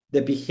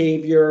 the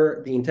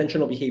behavior, the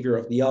intentional behavior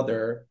of the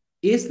other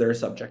is their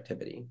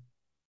subjectivity.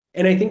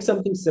 And I think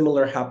something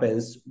similar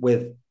happens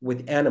with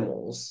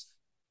animals,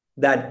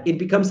 that it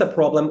becomes a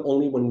problem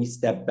only when we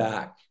step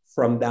back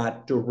from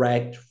that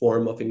direct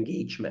form of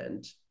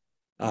engagement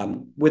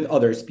with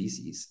other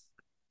species.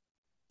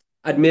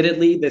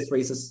 Admittedly, this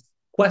raises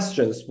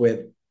questions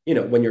with,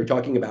 when you're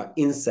talking about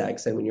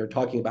insects and when you're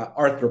talking about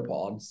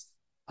arthropods.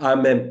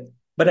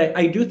 But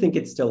I do think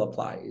it still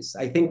applies.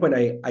 I think when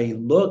I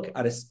look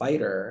at a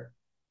spider,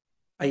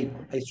 I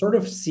sort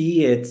of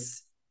see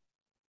its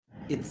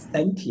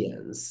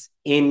sentience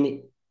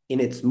in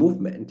its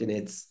movement, in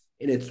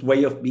its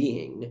way of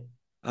being.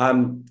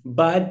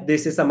 But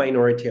this is a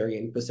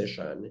minoritarian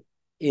position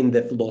in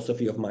the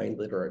philosophy of mind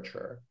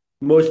literature.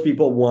 Most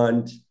people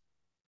want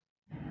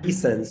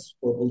reasons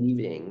for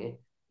believing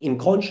in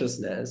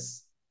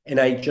consciousness, and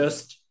I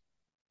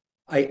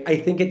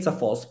think it's a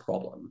false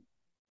problem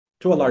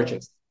to a large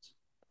extent.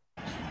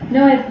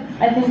 No,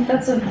 I think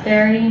that's a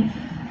very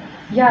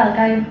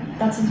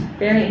that's a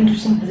very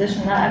interesting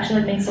position. That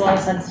actually makes a lot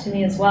of sense to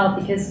me as well,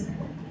 because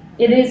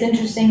it is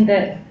interesting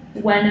that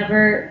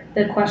whenever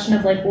the question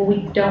of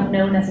we don't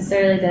know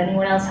necessarily that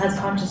anyone else has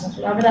consciousness,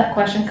 whenever that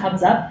question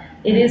comes up,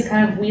 it is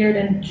kind of weird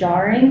and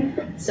jarring.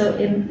 So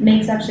it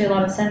makes actually a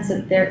lot of sense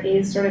that there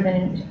is sort of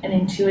an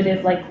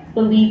intuitive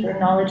belief or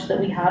knowledge that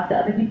we have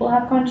that other people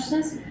have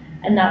consciousness,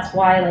 and that's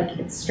why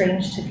it's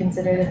strange to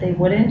consider that they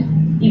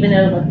wouldn't, even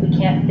though we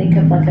can't think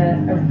of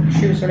a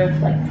true sort of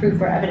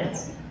proof or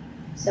evidence.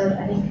 So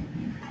I think,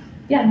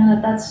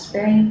 that's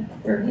very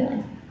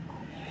revealing.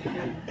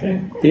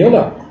 Okay,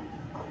 Viola.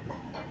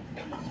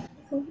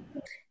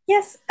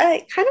 Yes,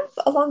 kind of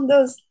along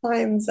those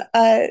lines.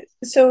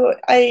 So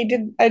I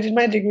did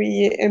my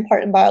degree in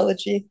part in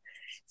biology,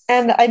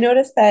 and I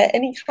noticed that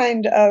any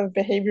kind of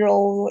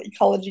behavioral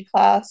ecology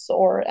class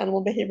or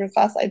animal behavior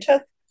class I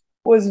took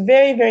was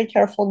very, very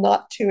careful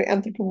not to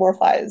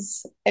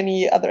anthropomorphize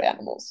any other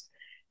animals.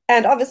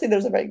 And obviously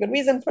there's a very good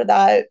reason for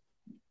that.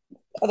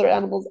 Other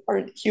animals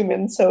aren't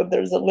human, so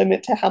there's a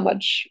limit to how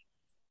much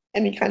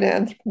any kind of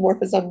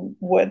anthropomorphism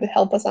would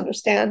help us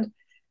understand.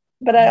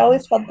 But I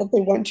always felt that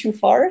they went too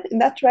far in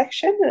that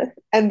direction,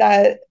 and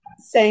that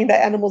saying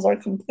that animals are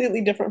completely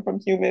different from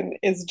human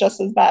is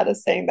just as bad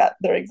as saying that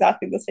they're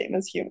exactly the same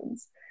as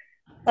humans.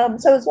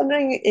 So I was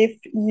wondering if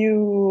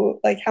you,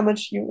 how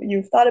much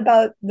you've thought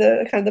about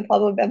the kind of the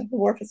problem of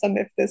anthropomorphism,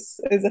 if this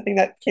is a thing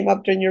that came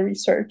up during your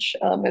research,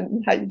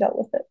 and how you dealt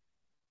with it.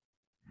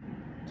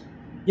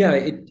 Yeah,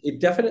 it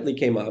definitely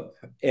came up.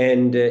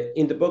 And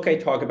in the book, I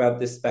talk about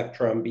this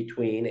spectrum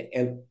between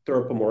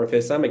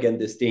anthropomorphism, again,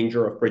 this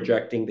danger of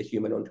projecting the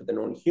human onto the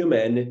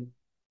non-human.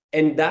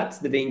 And that's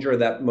the danger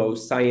that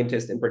most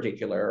scientists in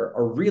particular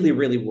are really,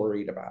 really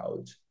worried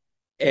about.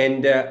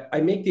 And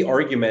I make the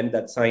argument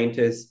that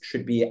scientists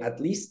should be at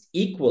least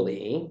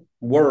equally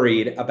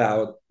worried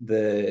about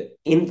the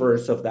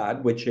inverse of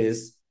that, which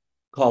is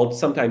called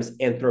sometimes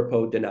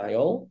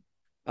anthropodenial,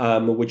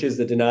 which is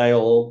the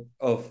denial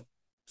of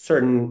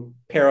certain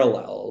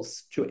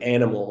parallels to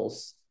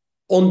animals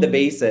on the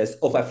basis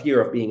of a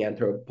fear of being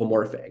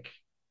anthropomorphic.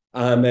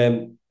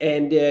 When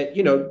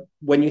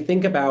you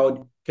think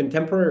about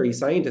contemporary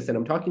scientists, and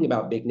I'm talking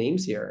about big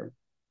names here,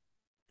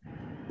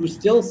 who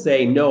still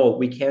say, no,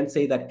 we can't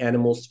say that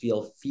animals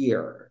feel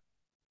fear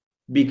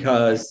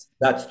because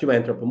that's too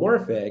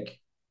anthropomorphic.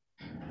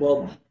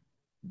 Well,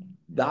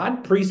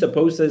 that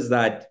presupposes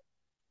that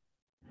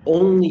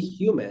only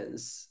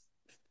humans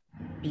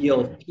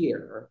feel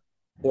fear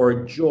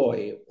or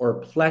joy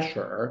or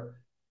pleasure.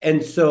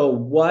 And so,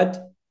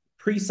 what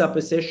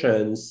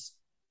presuppositions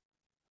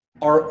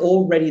are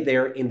already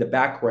there in the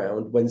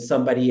background when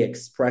somebody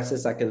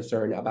expresses a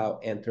concern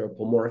about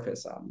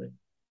anthropomorphism?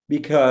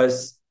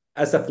 Because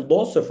as a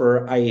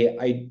philosopher,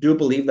 I do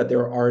believe that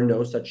there are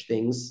no such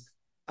things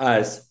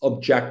as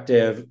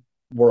objective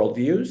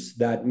worldviews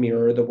that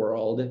mirror the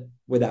world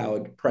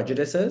without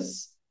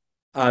prejudices.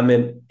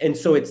 And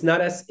so it's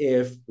not as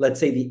if, let's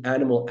say, the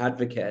animal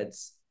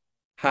advocates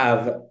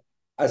have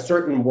a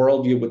certain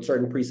worldview with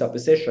certain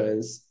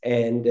presuppositions,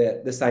 and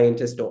the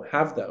scientists don't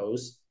have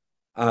those.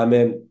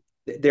 And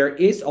there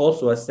is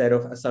also a set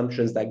of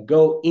assumptions that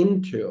go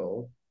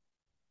into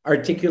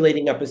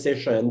articulating a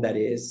position that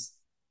is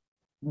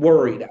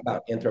worried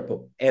about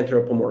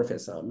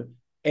anthropomorphism.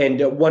 And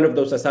one of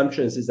those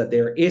assumptions is that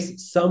there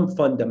is some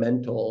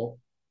fundamental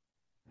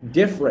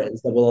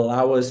difference that will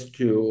allow us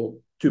to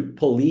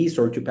police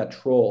or to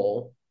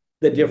patrol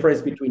the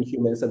difference between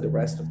humans and the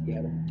rest of the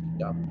animal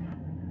kingdom.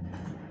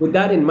 With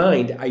that in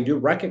mind, I do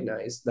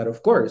recognize that,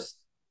 of course,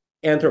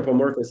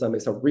 anthropomorphism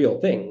is a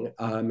real thing.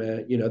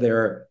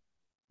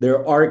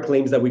 There are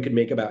claims that we could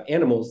make about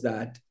animals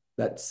that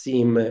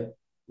seem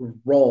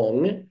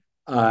wrong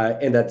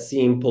and that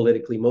seem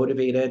politically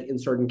motivated in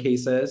certain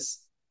cases.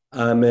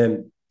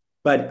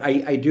 But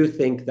I do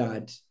think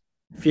that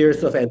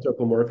fears of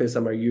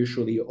anthropomorphism are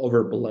usually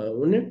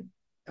overblown.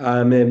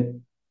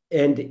 And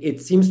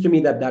it seems to me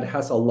that that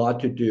has a lot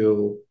to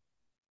do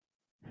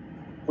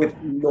with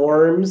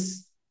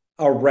norms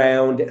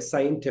around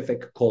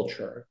scientific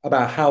culture,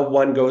 about how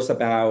one goes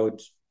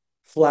about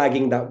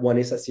flagging that one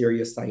is a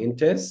serious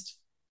scientist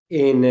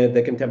in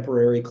the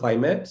contemporary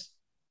climate.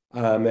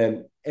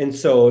 And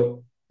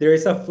so there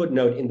is a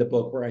footnote in the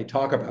book where I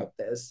talk about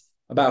this,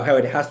 about how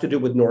it has to do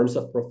with norms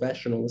of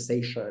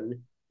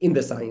professionalization in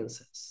the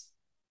sciences.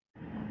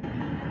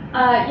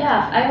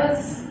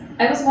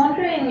 I was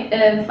wondering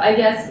if, I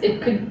guess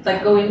it could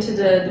like go into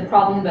the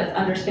problem with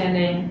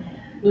understanding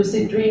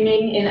lucid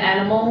dreaming in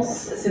animals,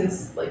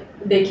 since like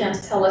they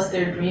can't tell us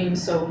their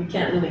dreams, so we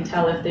can't really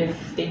tell if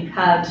they've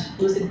had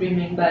lucid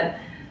dreaming. But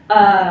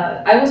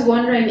I was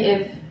wondering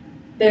if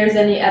there's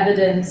any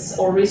evidence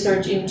or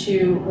research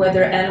into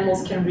whether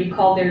animals can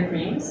recall their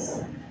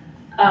dreams,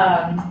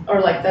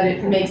 or like that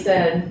it makes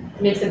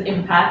an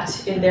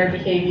impact in their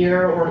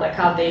behavior, or like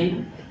how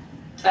they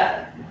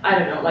I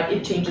don't know, like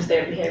it changes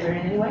their behavior in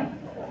any way.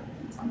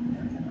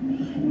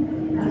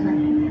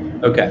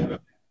 Okay.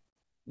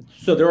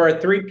 So there are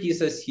three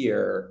pieces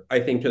here, I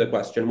think, to the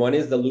question. One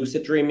is the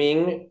lucid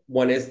dreaming,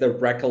 one is the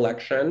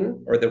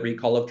recollection or the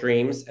recall of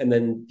dreams, and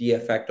then the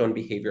effect on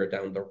behavior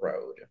down the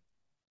road.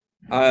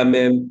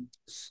 I'm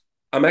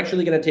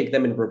actually going to take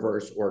them in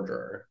reverse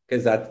order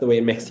because that's the way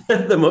it makes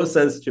the most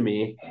sense to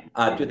me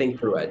to think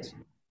through it.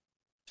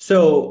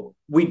 So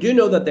we do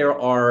know that there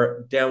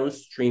are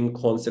downstream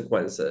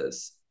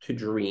consequences to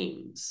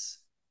dreams,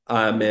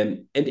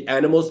 and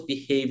animals'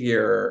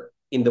 behavior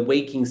in the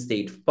waking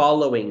state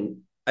following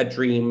a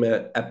dream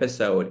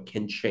episode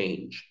can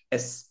change,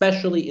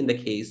 especially in the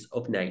case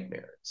of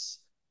nightmares.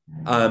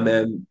 I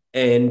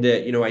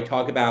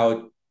talk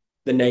about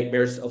the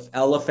nightmares of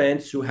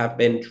elephants who have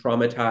been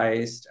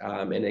traumatized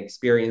and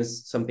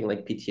experienced something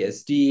like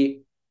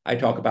PTSD. I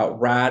talk about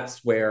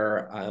rats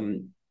where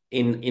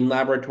in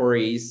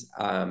laboratories,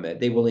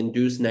 they will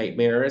induce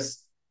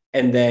nightmares,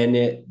 and then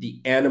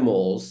the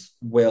animals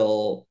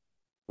will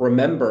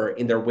remember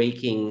in their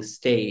waking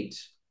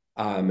state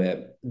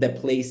the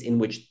place in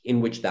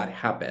which that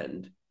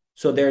happened.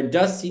 So there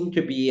does seem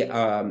to be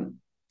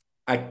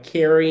a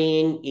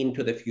carrying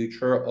into the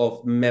future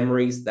of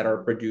memories that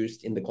are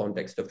produced in the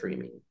context of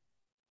dreaming.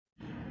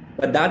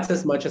 But that's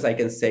as much as I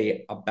can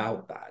say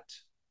about that.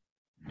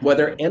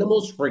 Whether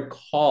animals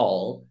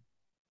recall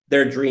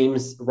their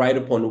dreams right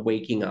upon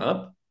waking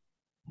up,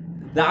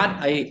 that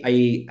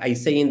I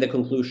say in the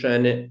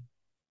conclusion,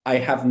 I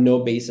have no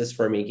basis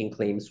for making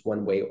claims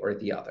one way or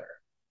the other.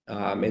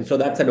 And so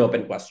that's an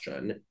open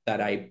question that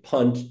I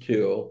punt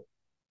to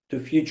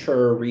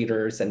future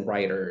readers and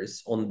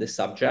writers on the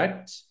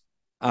subject.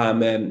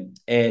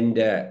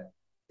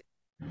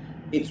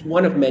 It's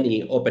one of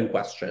many open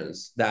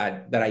questions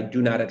that I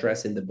do not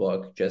address in the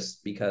book,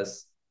 just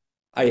because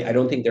I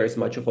don't think there is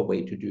much of a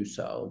way to do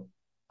so.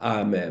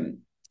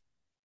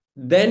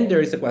 Then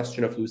there is a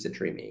question of lucid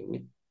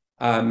dreaming.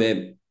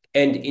 And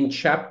in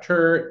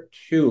chapter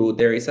 2,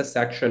 there is a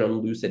section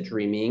on lucid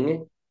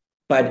dreaming,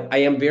 but I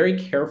am very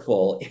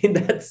careful in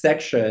that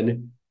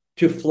section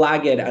to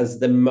flag it as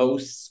the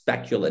most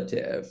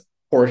speculative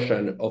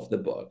portion of the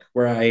book,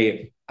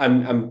 where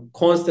I'm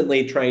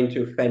constantly trying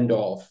to fend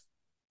off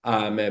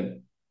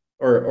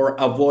or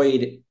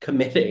avoid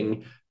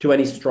committing to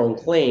any strong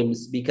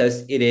claims,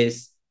 because it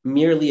is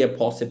merely a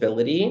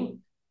possibility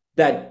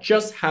that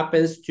just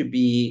happens to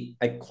be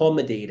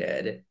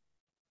accommodated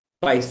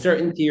by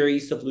certain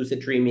theories of lucid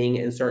dreaming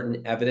and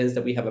certain evidence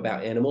that we have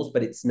about animals,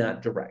 but it's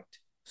not direct.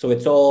 So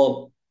it's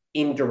all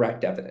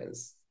indirect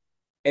evidence.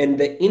 And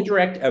the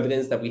indirect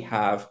evidence that we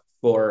have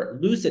for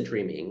lucid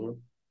dreaming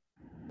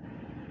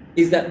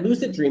is that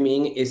lucid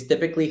dreaming is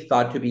typically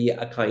thought to be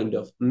a kind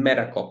of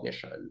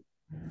metacognition.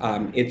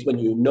 It's when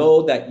you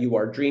know that you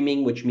are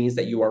dreaming, which means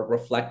that you are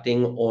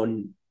reflecting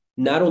on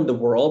not on the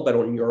world, but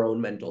on your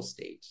own mental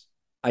state.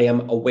 I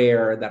am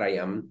aware that I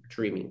am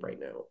dreaming right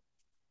now.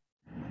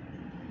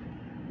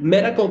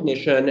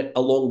 Metacognition,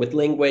 along with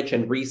language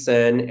and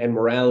reason and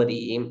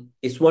morality,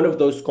 is one of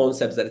those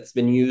concepts that it's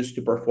been used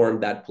to perform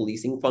that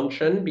policing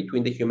function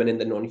between the human and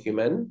the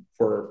non-human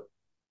for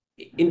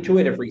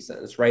intuitive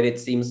reasons, right? It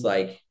seems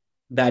like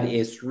that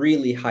is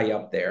really high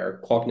up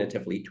there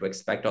cognitively to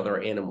expect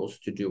other animals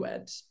to do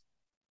it.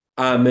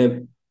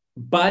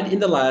 But in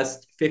the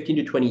last 15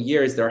 to 20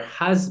 years, there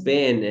has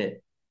been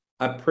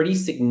a pretty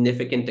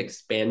significant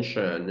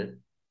expansion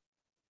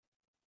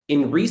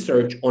in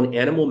research on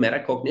animal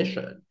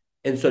metacognition.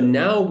 And so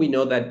now we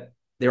know that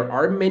there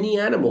are many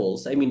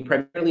animals, I mean,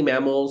 primarily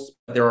mammals,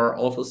 but there are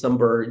also some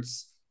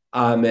birds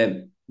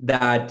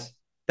that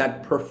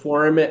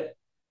perform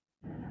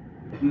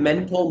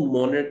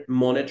mental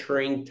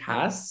monitoring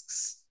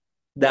tasks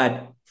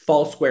that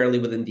fall squarely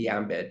within the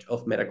ambit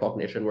of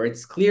metacognition, where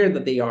it's clear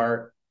that they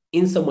are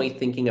in some way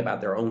thinking about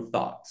their own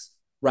thoughts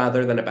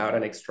rather than about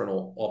an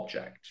external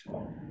object.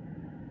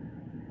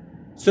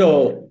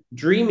 So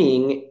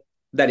dreaming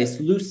that is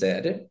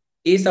lucid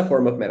is a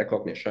form of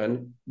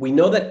metacognition. We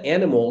know that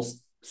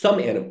animals, some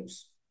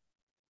animals,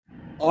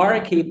 are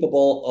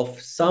capable of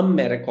some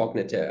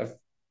metacognitive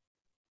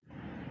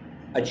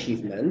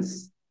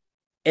achievements.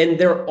 And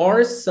there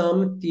are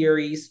some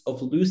theories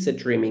of lucid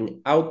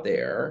dreaming out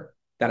there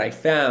that I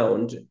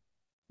found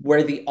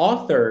where the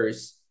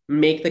authors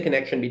make the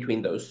connection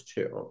between those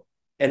two.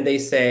 And they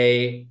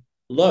say,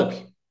 look,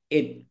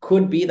 it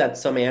could be that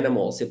some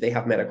animals, if they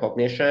have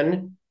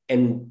metacognition,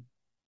 and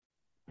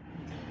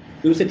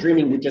lucid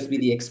dreaming would just be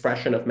the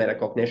expression of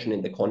metacognition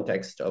in the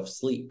context of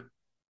sleep.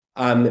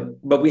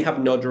 But we have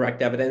no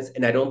direct evidence,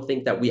 and I don't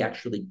think that we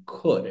actually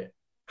could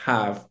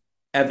have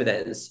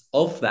evidence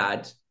of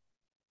that,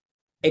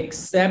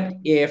 except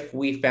if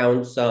we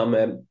found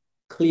some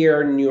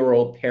clear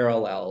neural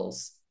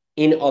parallels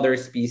in other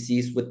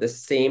species with the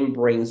same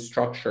brain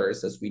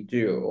structures as we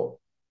do.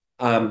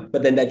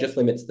 But then that just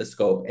limits the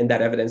scope, and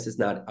that evidence is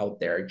not out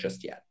there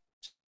just yet.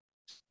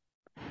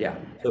 Yeah,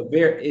 so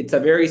it's a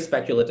very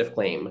speculative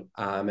claim,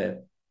 and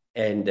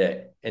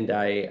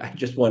I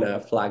just want to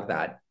flag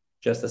that,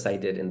 just as I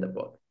did in the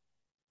book.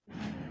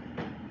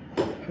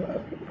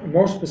 A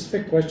more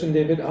specific question,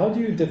 David. How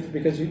do you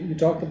because you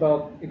talked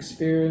about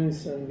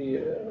experience and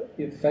the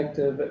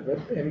effective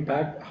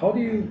impact. How do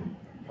you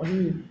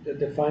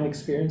define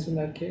experience in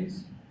that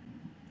case?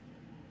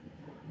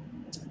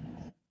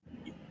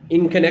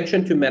 In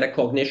connection to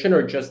metacognition,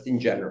 or just in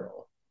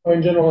general? Or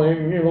in general,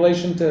 in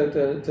relation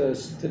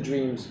to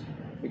dreams,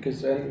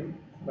 because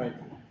right.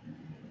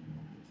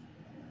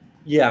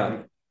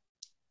 Yeah,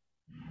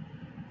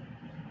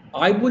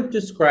 I would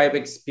describe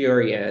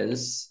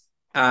experience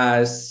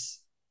as,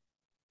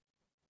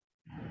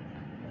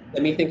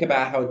 let me think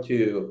about how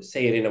to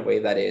say it in a way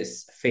that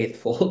is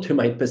faithful to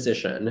my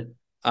position.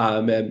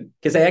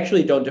 Because I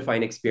actually don't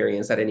define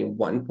experience at any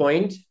one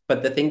point,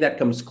 but the thing that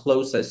comes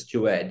closest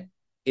to it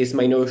is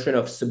my notion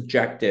of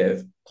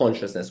subjective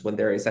consciousness, when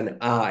there is an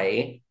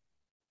I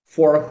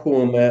for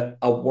whom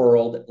a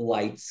world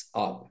lights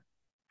up.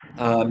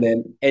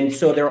 And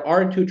so there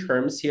are two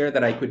terms here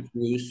that I could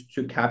use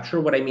to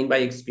capture what I mean by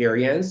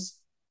experience.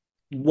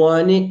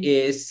 One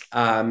is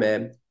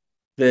the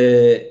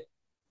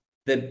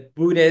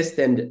Buddhist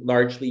and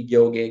largely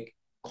yogic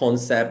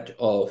concept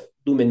of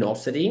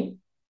luminosity.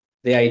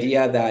 The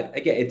idea that,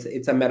 again,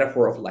 it's a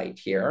metaphor of light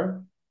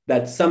here,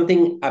 that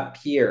something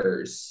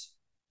appears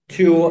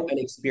to an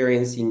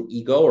experiencing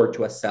ego or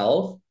to a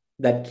self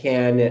that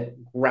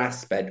can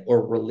grasp it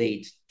or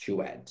relate to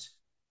it.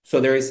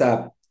 So there is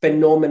a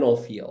phenomenal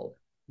field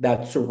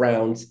that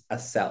surrounds a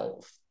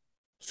self.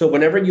 So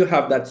whenever you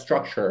have that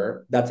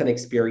structure, that's an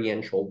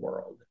experiential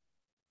world.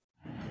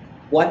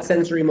 What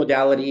sensory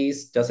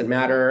modalities doesn't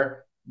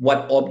matter.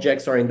 What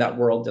objects are in that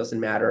world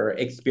doesn't matter.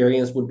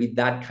 Experience would be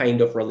that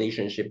kind of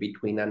relationship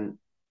between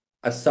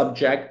a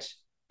subject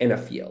in a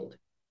field.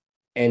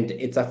 And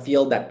it's a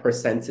field that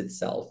presents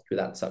itself to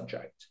that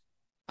subject.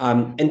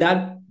 And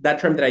that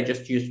term that I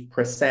just used,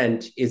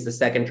 present, is the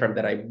second term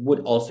that I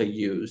would also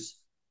use,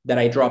 that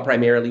I draw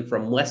primarily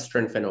from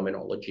Western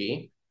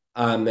phenomenology.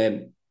 And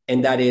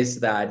that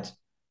is that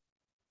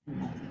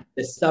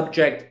the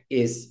subject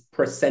is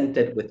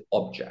presented with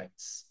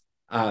objects.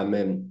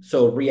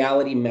 So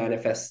reality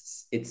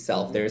manifests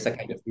itself. There's a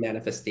kind of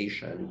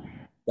manifestation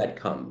that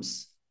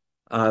comes.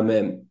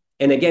 And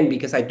again,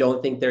 because I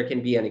don't think there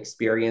can be an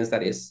experience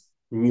that is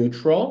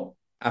neutral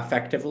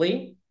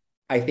affectively,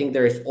 I think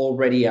there is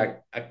already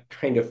a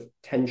kind of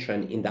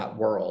tension in that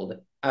world,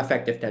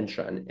 affective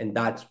tension, and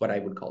that's what I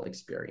would call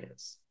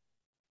experience.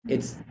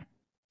 It's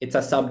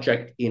a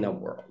subject in a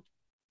world.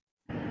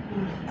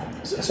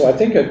 So I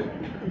think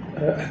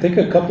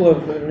a couple of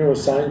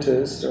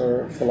neuroscientists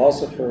or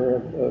philosopher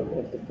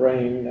of the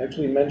brain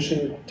actually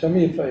mentioned. Tell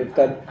me if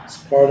that's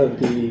part of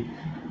the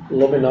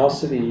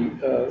luminosity.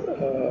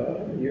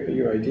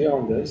 Your idea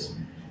on this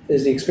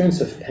is the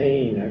experience of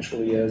pain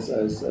actually as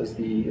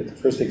the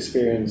first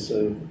experience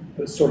of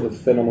a sort of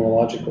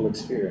phenomenological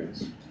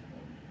experience.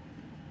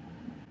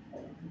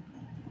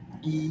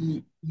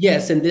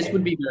 Yes, and this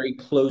would be very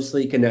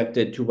closely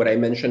connected to what I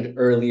mentioned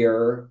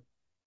earlier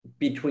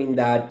between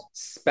that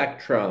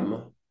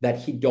spectrum, that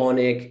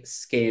hedonic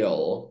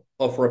scale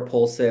of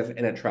repulsive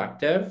and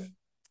attractive.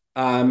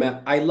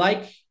 I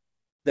like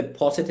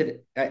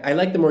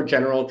the more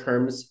general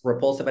terms,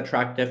 repulsive,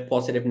 attractive,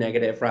 positive,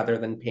 negative, rather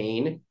than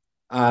pain,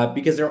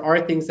 because there are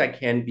things that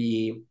can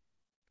be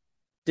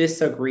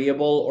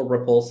disagreeable or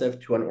repulsive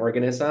to an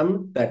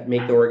organism that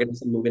make the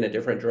organism move in a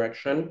different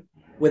direction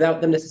without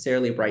them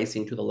necessarily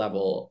rising to the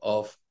level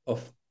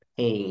of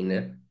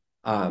pain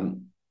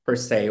per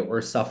se,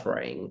 or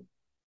suffering.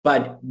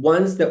 But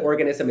once the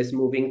organism is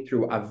moving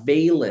through a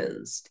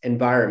valenced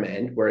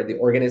environment where the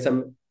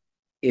organism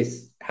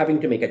is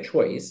having to make a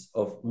choice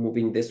of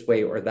moving this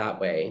way or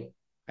that way,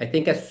 I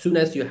think as soon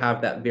as you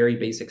have that very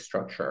basic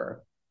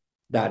structure,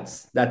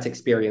 that's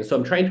experience. So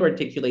I'm trying to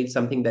articulate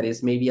something that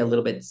is maybe a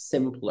little bit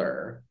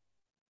simpler,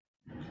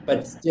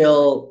 but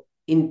still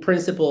in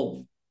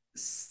principle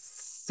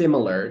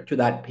similar to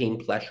that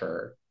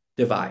pain-pleasure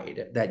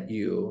divide that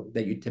you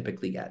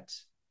typically get.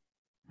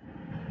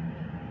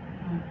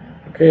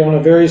 Okay, on a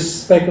very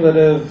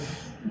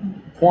speculative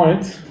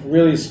point,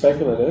 really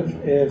speculative,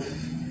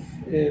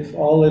 if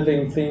all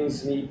living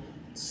things need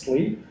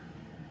sleep,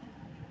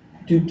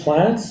 do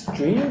plants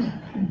dream?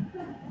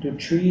 Do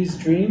trees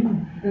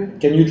dream?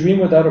 Can you dream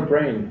without a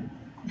brain?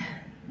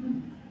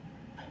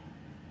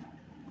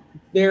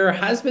 There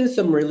has been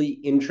some really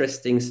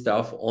interesting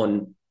stuff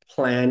on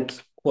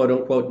plant, quote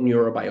unquote,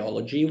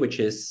 neurobiology, which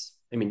is,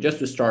 I mean, just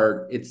to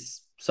start, it's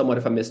somewhat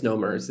of a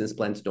misnomer since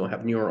plants don't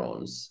have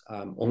neurons,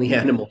 only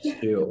animals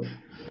do.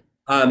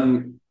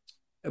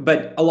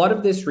 But a lot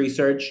of this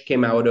research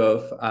came out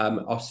of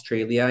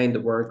Australia in the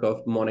work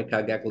of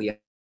Monica Gagliano,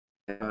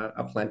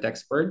 a plant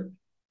expert,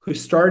 who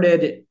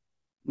started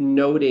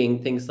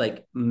noting things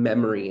like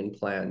memory in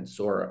plants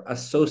or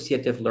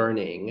associative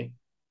learning.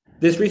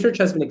 This research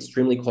has been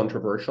extremely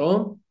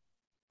controversial.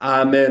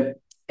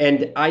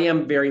 And I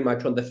am very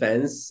much on the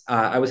fence.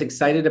 I was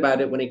excited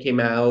about it when it came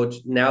out.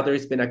 Now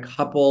there's been a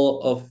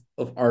couple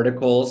of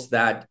articles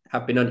that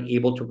have been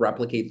unable to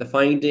replicate the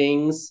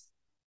findings.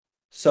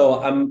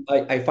 So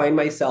I find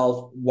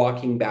myself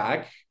walking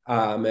back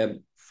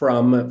from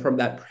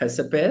that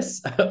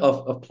precipice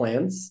of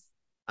plants.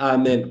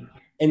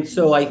 And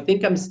so I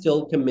think I'm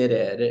still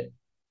committed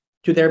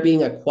to there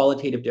being a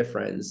qualitative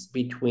difference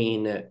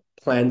between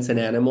plants and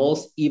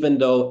animals, even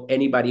though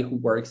anybody who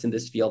works in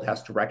this field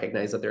has to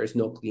recognize that there is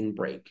no clean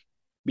break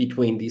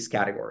between these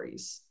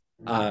categories.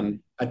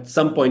 At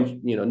some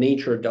point,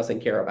 nature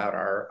doesn't care about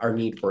our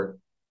need for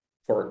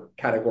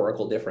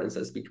categorical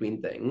differences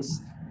between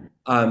things.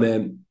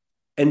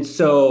 And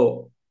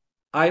so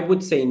I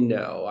would say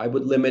no. I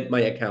would limit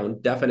my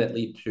account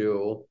definitely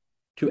to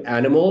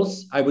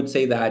animals. I would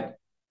say that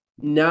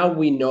now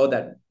we know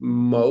that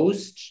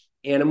most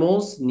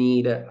animals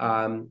need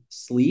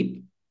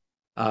sleep.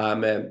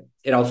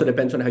 It also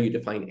depends on how you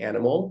define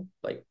animal,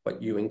 like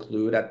what you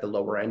include at the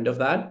lower end of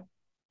that.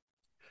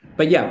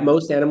 But yeah,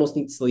 most animals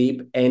need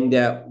sleep. And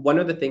one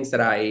of the things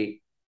that I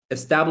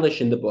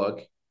establish in the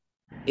book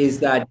is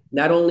that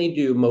not only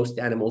do most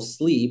animals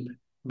sleep,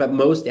 but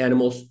most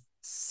animals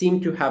seem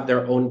to have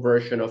their own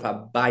version of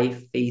a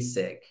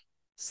biphasic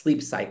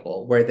sleep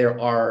cycle, where there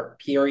are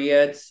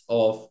periods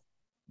of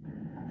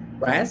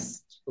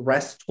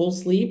restful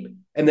sleep,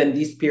 and then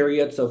these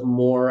periods of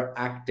more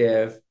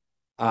active,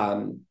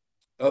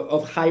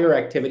 of higher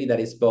activity that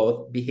is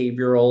both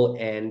behavioral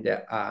and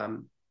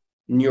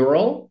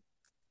neural.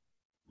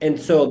 And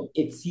so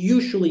it's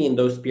usually in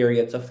those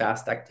periods of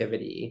fast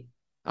activity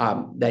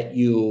that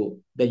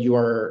you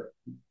are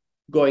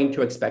going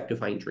to expect to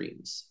find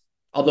dreams,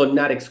 although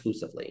not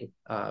exclusively.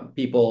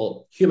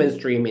 Humans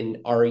dream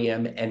in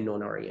REM and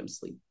non-REM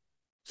sleep.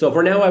 So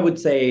for now, I would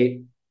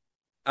say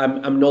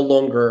I'm no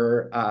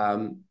longer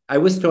I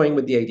was toying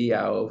with the idea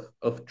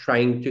of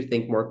trying to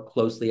think more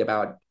closely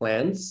about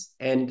plants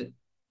and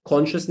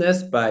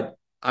consciousness, but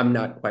I'm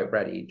not quite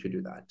ready to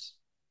do that.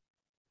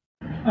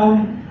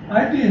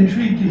 I'd be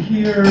intrigued to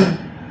hear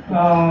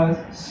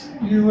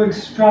you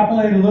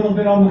extrapolate a little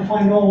bit on the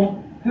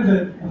final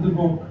pivot of the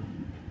book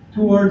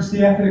towards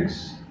the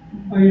ethics,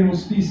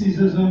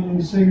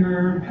 speciesism,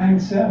 Singer,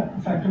 Panksepp,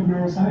 effective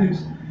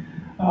neuroscience.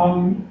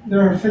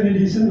 There are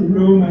affinities in the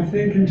room, I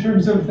think, in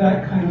terms of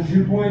that kind of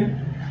viewpoint.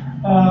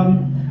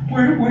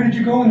 Where did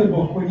you go in the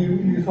book when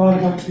you thought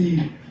about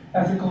the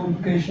ethical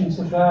implications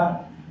of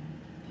that?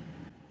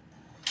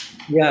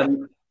 Yeah,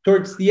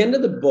 towards the end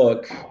of the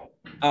book,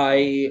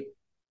 I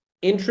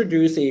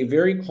introduce a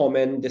very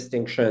common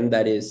distinction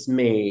that is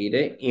made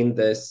in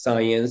the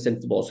science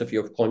and philosophy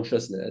of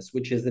consciousness,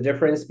 which is the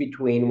difference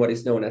between what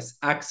is known as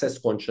access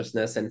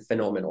consciousness and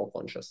phenomenal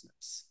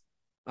consciousness.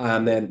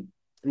 And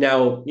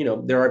now,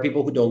 there are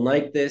people who don't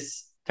like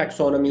this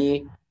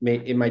taxonomy.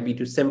 It might be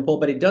too simple,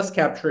 but it does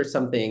capture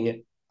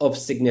something of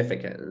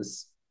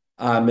significance,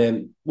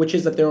 which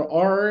is that there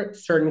are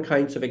certain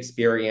kinds of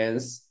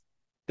experience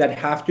that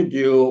have to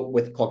do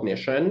with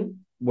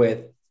cognition,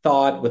 with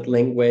thought, with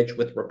language,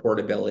 with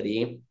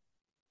reportability.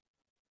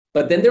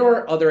 But then there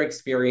are other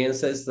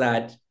experiences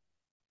that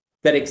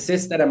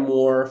exist at a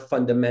more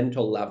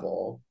fundamental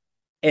level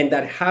and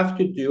that have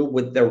to do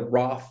with the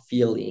raw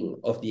feeling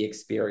of the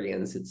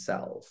experience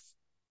itself.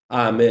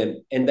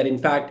 And that in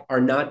fact are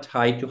not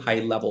tied to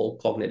high-level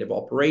cognitive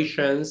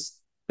operations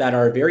that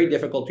are very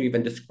difficult to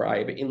even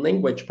describe in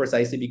language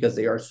precisely because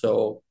they are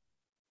so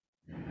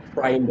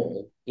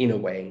primal in a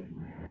way.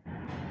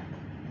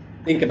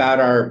 Think about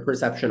our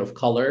perception of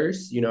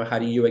colors. How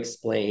do you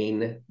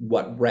explain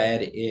what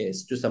red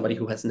is to somebody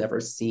who has never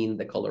seen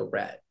the color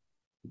red?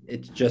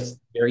 It's just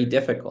very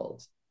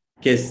difficult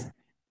because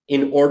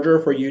in order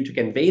for you to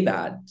convey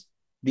that,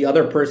 the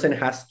other person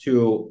has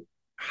to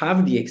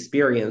have the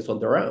experience on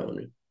their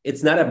own.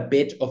 It's not a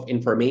bit of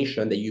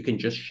information that you can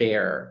just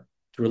share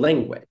through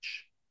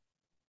language.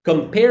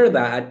 Compare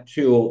that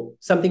to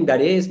something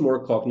that is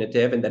more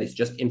cognitive and that is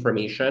just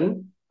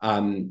information,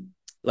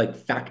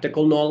 like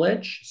factical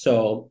knowledge.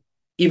 So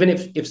even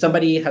if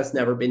somebody has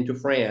never been to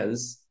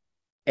France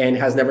and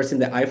has never seen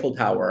the Eiffel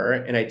Tower,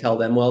 and I tell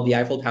them, well, the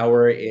Eiffel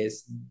Tower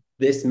is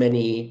this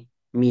many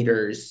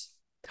meters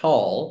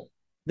tall,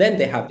 then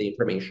they have the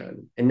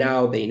information and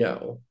now they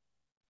know.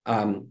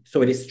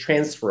 So it is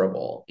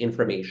transferable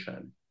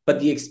information, but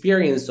the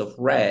experience of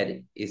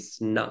red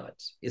is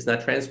not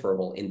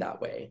transferable in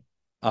that way.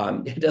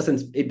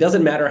 It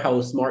doesn't matter how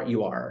smart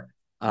you are.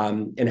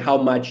 And how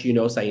much you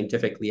know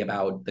scientifically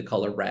about the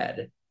color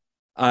red.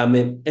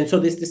 And so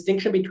this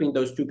distinction between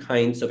those two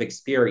kinds of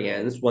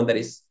experience, one that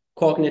is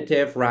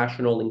cognitive,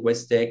 rational,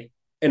 linguistic,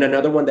 and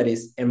another one that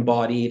is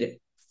embodied,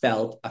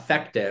 felt,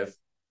 affective,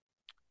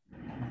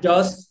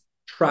 does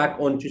track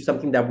onto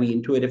something that we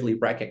intuitively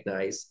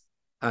recognize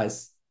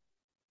as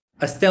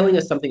telling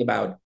us something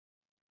about the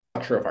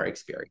structure of our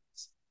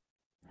experience.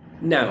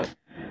 Now,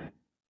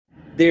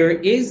 there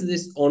is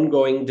this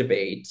ongoing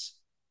debate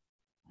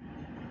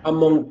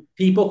among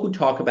people who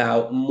talk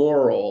about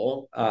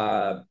moral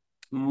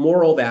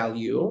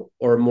value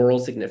or moral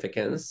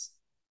significance,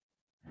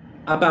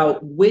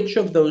 about which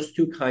of those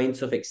two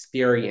kinds of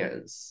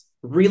experience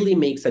really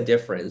makes a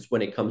difference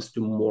when it comes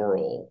to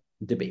moral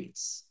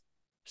debates.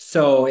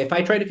 So if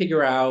I try to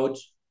figure out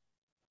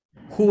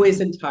who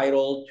is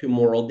entitled to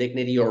moral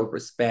dignity or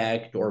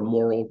respect or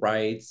moral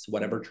rights,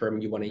 whatever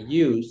term you want to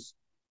use,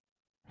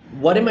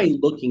 what am I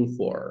looking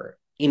for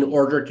in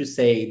order to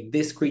say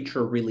this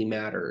creature really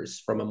matters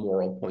from a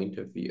moral point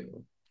of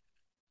view?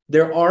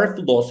 There are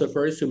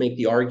philosophers who make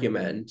the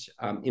argument,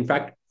 in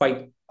fact,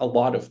 quite a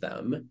lot of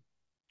them,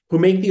 who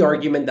make the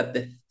argument that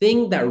the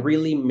thing that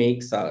really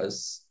makes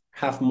us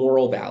have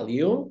moral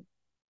value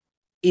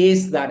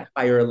is that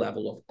higher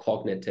level of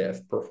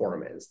cognitive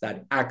performance,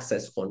 that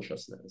access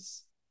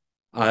consciousness.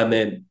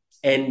 And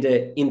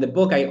in the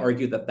book, I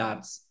argue that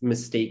that's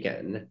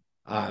mistaken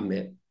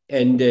and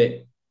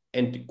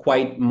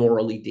quite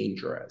morally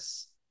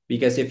dangerous.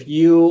 Because if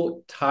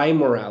you tie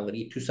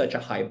morality to such a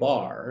high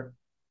bar,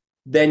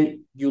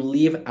 then you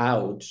leave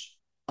out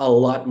a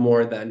lot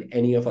more than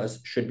any of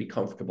us should be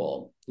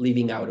comfortable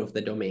leaving out of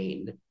the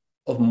domain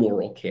of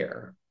moral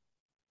care.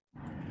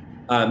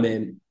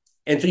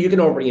 And so you can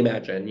already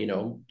imagine,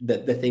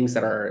 the things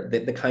that are,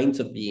 the kinds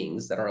of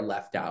beings that are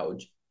left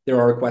out. There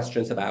are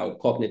questions about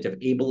cognitive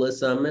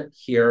ableism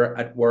here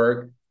at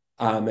work.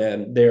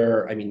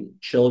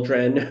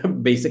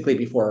 Children basically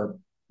before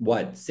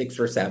 6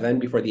 or 7,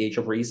 before the age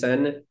of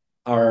reason,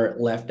 are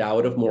left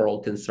out of moral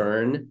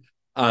concern.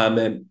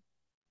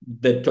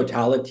 The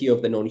totality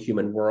of the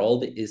non-human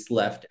world is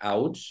left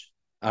out.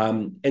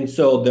 And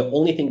so the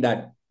only thing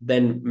that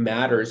then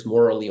matters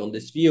morally on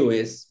this view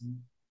is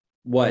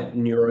what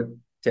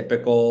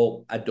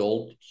neurotypical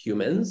adult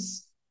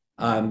humans.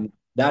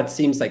 That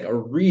seems like a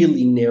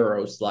really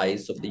narrow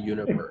slice of the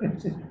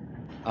universe.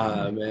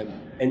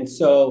 And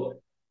so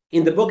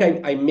in the book,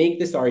 I make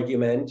this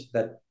argument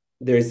that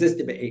there's this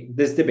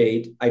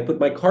debate. I put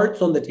my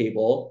cards on the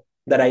table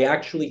that I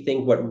actually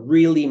think what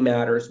really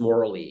matters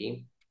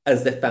morally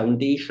as the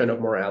foundation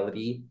of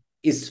morality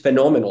is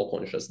phenomenal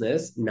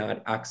consciousness,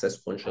 not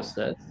access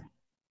consciousness.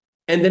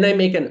 And then I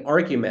make an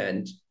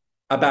argument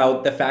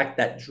about the fact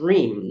that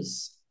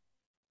dreams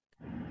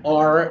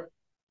are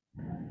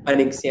an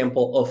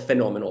example of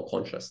phenomenal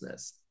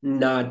consciousness,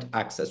 not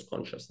access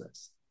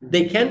consciousness.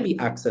 They can be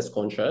access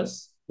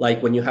conscious,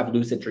 like when you have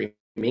lucid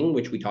dreaming,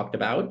 which we talked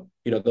about,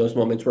 those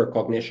moments where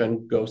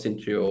cognition goes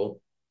into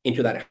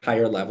that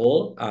higher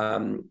level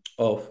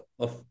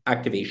of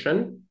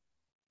activation.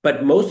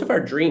 But most of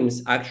our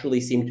dreams actually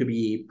seem to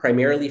be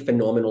primarily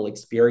phenomenal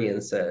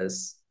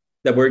experiences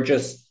that we're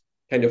just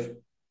kind of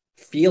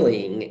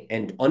feeling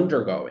and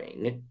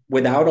undergoing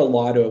without a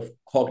lot of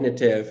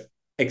cognitive,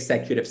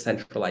 executive,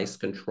 centralized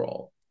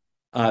control.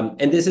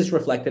 And this is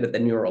reflected at the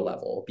neural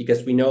level,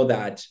 because we know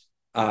that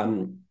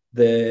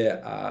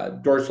the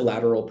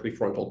dorsolateral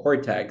prefrontal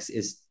cortex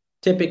is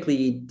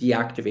typically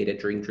deactivated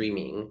during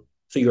dreaming.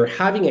 So you're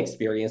having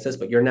experiences,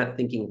 but you're not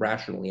thinking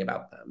rationally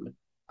about them.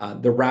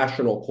 The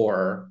rational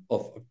core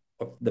of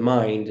the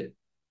mind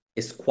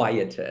is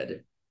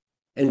quieted.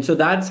 And so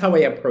that's how I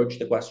approach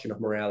the question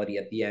of morality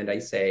at the end. I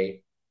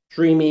say,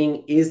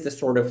 dreaming is the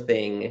sort of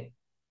thing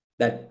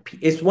that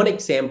is one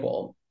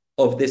example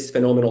of this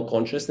phenomenal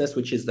consciousness,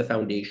 which is the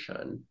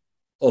foundation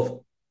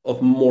of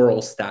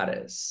moral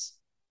status.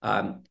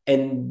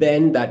 And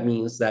then that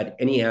means that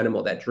any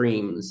animal that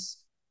dreams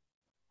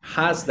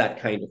has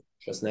that kind of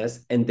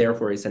consciousness and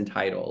therefore is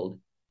entitled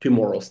to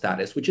moral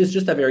status, which is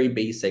just a very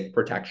basic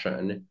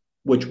protection,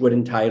 which would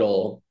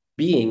entitle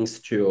beings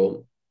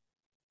to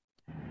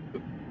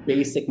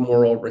basic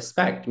moral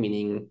respect,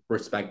 meaning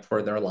respect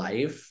for their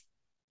life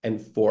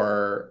and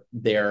for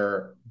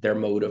their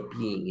mode of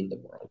being in the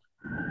world.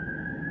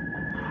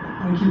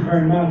 Thank you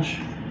very much.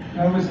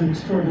 That was an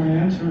extraordinary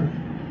answer.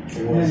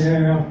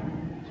 Yeah.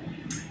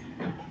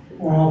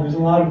 Wow, there's a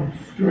lot of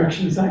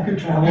directions I could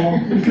travel.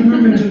 We can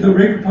move into the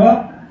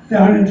Rigpa,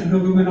 down into the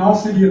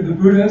luminosity of the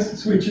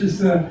Buddhists, which is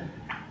the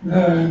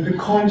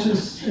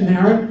conscious,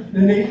 inherent,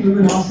 innate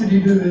luminosity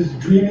that is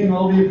dreaming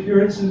all the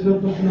appearances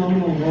of the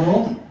phenomenal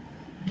world.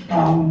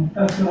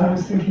 That's what I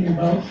was thinking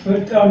about.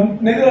 But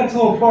maybe that's a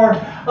little far.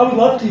 I would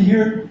love to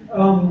hear,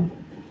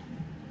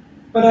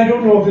 but I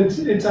don't know if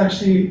it's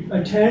actually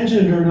a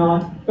tangent or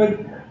not. But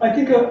I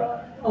think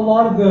a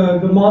lot of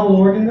the model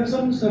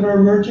organisms that are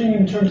emerging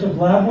in terms of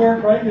lab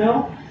work right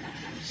now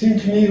seem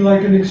to me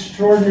like an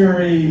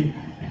extraordinary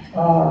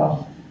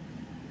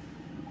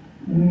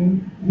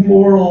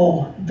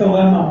moral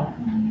dilemma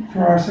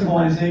for our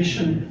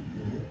civilization,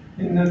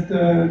 in that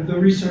the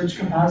research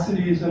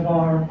capacities of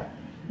our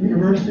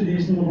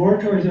universities and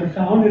laboratories are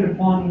founded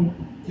upon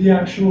the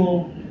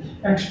actual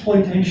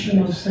exploitation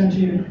of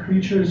sentient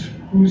creatures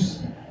whose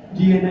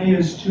DNA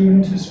is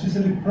tuned to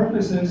specific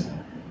purposes.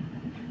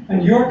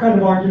 And your kind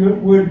of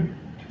argument would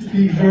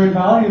be very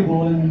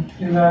valuable in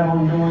that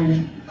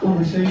ongoing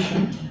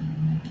conversation.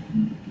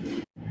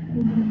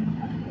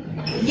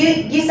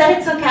 You said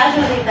it so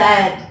casually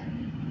that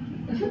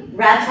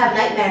rats have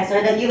nightmares,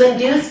 or that you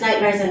induce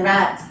nightmares in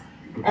rats.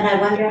 And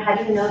I wonder, how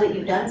do you know that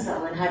you've done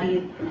so, and how do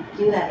you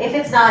do that? If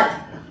it's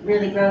not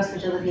really gross,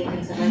 which Olivier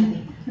thinks it might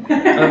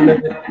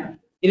be.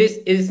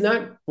 It is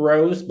not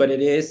gross, but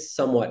it is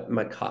somewhat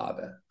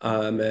macabre.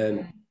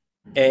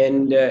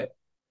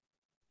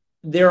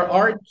 There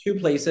are two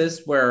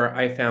places where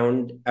I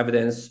found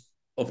evidence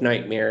of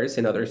nightmares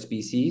in other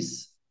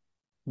species.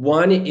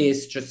 One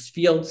is just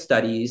field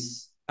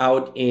studies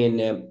out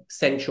in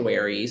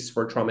sanctuaries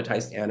for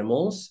traumatized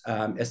animals,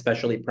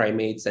 especially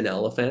primates and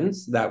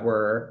elephants that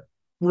were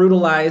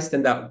brutalized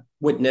and that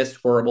witnessed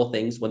horrible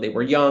things when they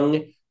were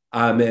young.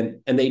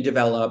 And they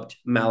developed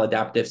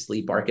maladaptive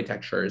sleep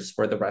architectures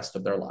for the rest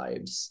of their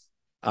lives,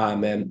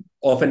 and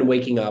often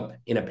waking up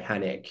in a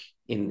panic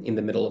in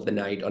the middle of the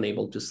night,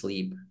 unable to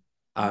sleep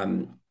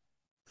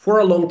for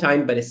a long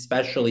time, but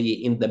especially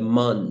in the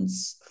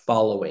months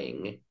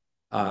following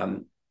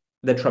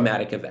the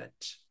traumatic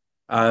event.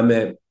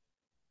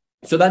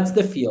 So that's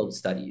the field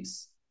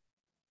studies.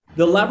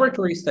 The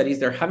laboratory studies,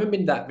 there haven't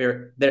been that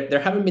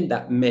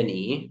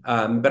many,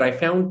 but I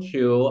found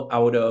two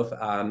out of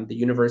the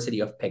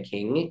University of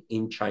Peking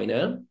in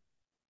China,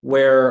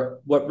 where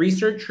what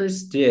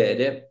researchers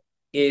did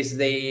is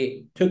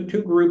they took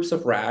two groups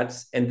of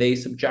rats and they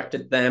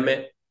subjected them,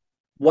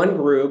 one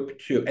group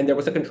to, and there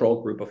was a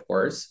control group, of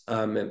course,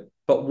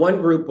 but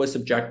one group was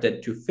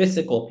subjected to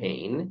physical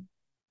pain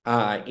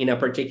in a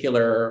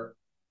particular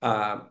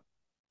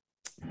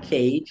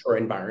cage or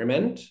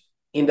environment,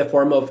 in the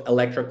form of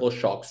electrical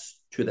shocks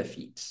to the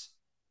feet.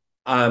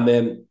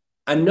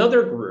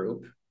 Another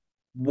group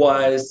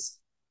was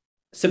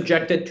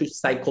subjected to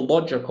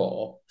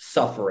psychological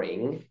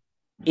suffering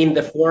in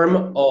the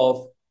form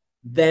of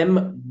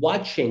them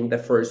watching the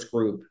first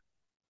group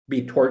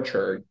be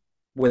tortured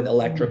with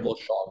electrical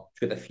shock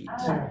to the feet.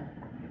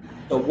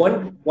 So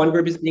one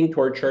group is being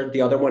tortured,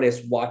 the other one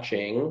is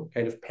watching,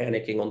 kind of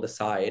panicking on the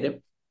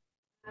side.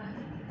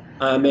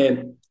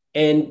 And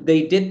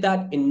they did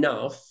that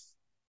enough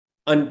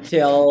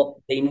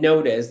until they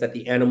noticed that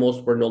the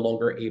animals were no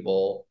longer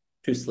able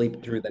to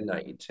sleep through the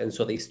night. And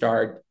so they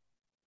start,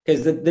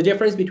 because the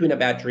difference between a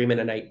bad dream and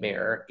a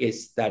nightmare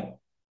is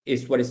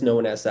what is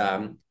known as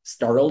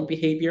startled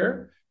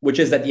behavior, which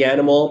is that the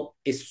animal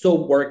is so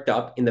worked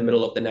up in the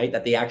middle of the night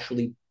that they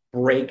actually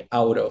break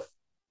out of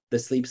the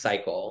sleep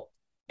cycle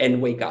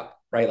and wake up,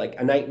 right? Like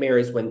a nightmare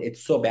is when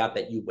it's so bad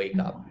that you wake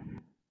up.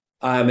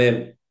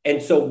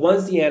 And so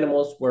once the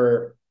animals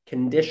were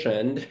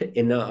conditioned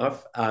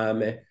enough,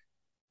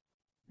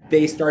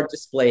 they start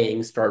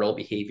displaying startle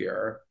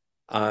behavior,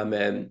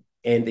 and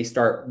they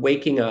start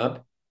waking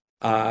up,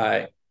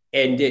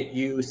 and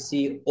you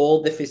see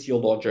all the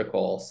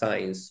physiological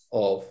signs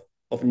of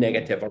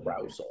negative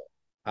arousal.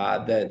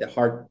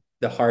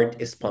 The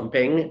heart is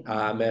pumping,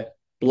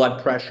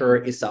 blood pressure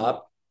is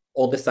up,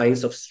 all the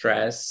signs of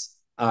stress,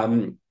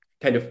 kind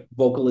of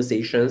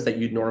vocalizations that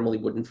you normally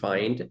wouldn't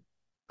find.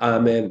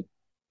 And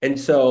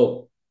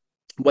so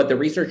what the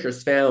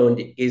researchers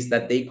found is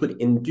that they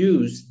could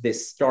induce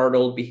this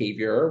startled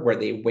behavior where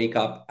they wake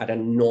up at a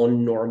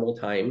non-normal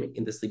time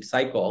in the sleep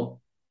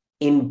cycle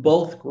in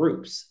both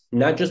groups,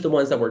 not just the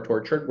ones that were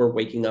tortured were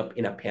waking up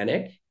in a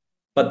panic,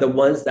 but the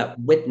ones that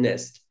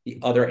witnessed the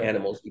other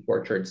animals be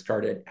tortured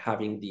started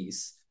having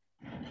these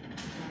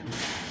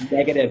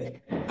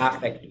negative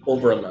affect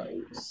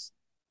overloads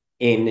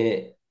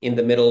in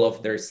the middle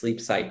of their sleep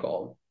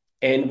cycle.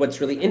 And what's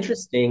really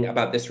interesting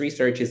about this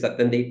research is that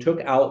then they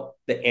took out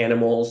the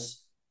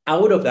animals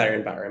out of that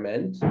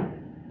environment,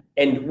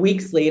 and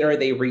weeks later,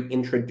 they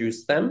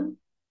reintroduced them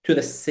to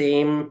the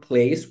same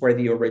place where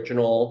the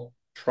original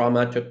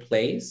trauma took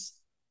place.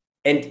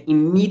 And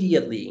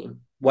immediately,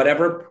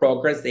 whatever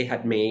progress they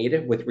had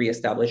made with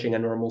reestablishing a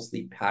normal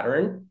sleep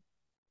pattern,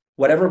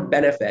 whatever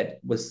benefit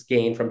was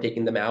gained from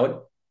taking them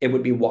out, it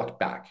would be walked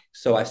back.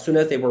 So as soon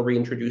as they were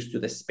reintroduced to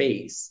the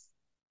space,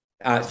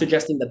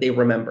 suggesting that they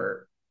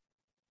remember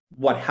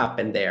what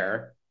happened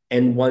there.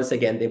 And once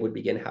again, they would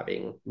begin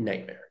having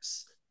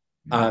nightmares.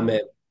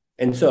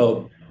 And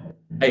so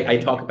I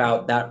talk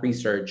about that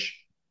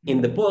research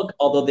in the book,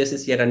 although this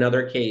is yet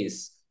another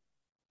case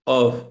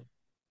of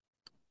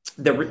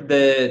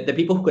the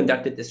people who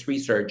conducted this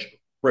research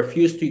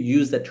refused to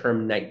use the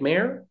term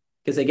nightmare,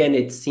 because again,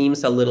 it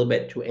seems a little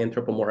bit too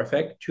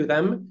anthropomorphic to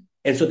them.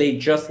 And so they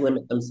just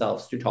limit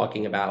themselves to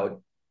talking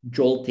about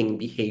jolting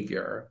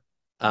behavior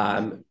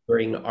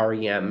during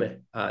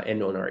REM and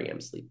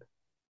non-REM sleep.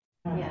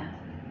 Yeah.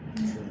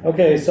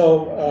 Okay,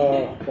 so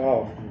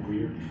wow.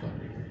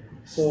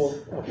 So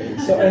okay,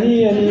 so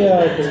any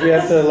because we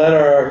have to let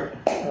our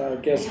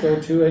guests go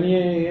too.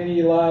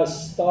 Any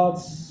last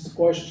thoughts,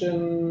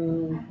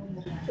 question?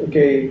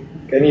 Okay,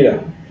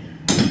 Anita.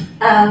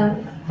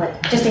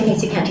 Just in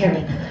case you can't hear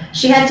me,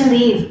 she had to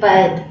leave,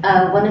 but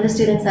one of the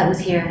students that was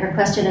here, her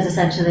question is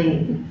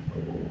essentially,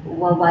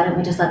 well, why don't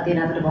we just let the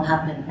inevitable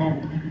happen?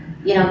 And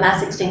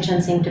mass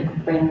extinction seemed to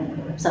bring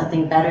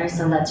something better,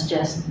 so let's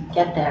just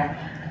get there.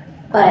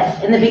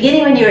 But in the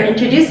beginning, when you were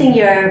introducing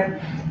your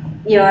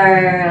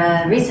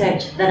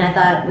research, then I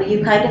thought, well,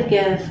 you kind of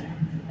give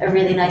a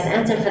really nice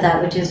answer for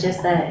that, which is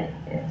just that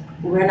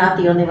we're not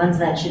the only ones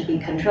that should be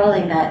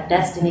controlling that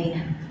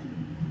destiny.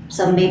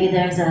 So maybe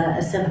there's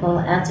a simple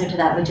answer to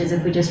that, which is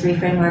if we just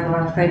reframe our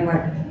moral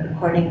framework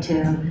according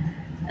to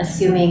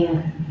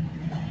assuming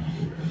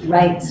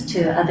rights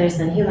to others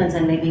than humans,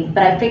 and maybe,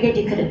 but I figured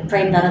you could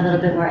frame that a little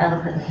bit more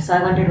eloquently. So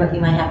I wondered what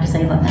you might have to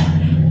say about that.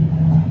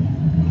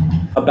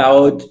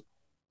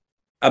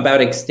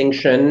 About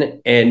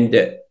extinction and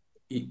our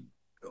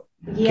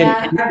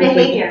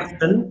behavior.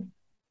 Can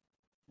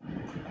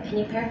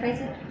you paraphrase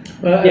it?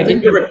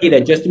 Can you repeat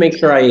it just to make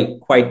sure I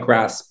quite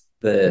grasp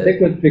I think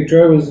what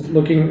Victoria's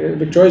looking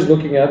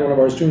at, one of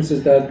our students,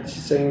 is that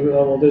she's saying,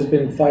 well, there's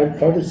been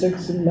five or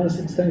six in mass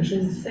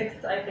extinctions.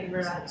 6, I think we're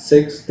at.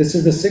 6. This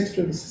is the 6th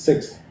or the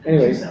 6th?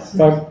 Anyways,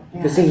 5.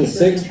 This is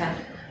the 6th.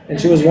 And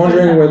she was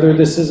wondering whether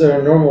this is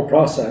a normal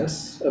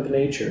process of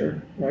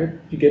nature, right?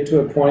 You get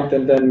to a point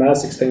and then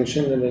mass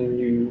extinction, and then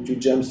you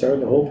jumpstart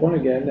the whole point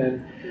again.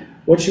 And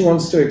what she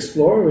wants to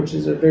explore, which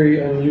is a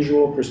very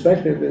unusual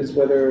perspective, is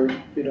whether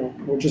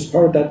we're just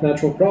part of that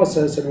natural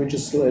process, and we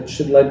just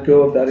should let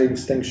go of that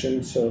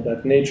extinction so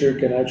that nature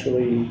can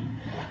actually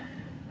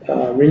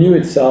renew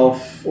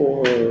itself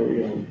for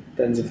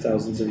tens of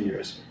thousands of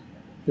years.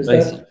 Is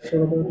that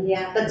sort of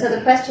Yeah, but so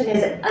the question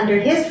is, under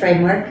his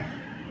framework,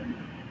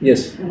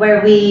 yes,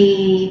 where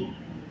we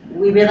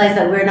realize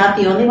that we're not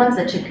the only ones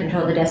that should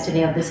control the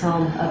destiny of this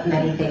home of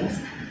many things.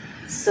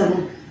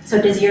 So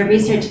does your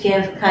research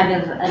give kind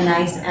of a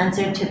nice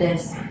answer to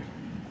this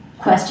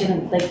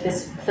question, like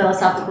this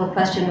philosophical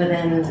question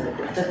within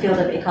the field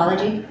of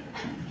ecology?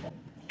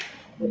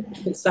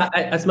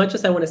 As much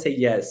as I want to say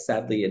yes,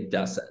 sadly it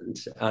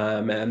doesn't.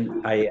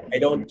 I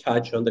don't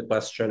touch on the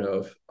question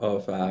of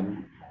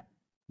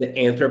the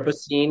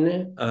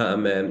Anthropocene,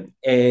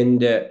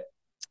 and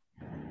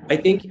I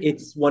think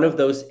it's one of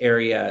those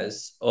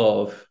areas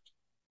of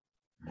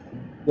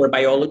where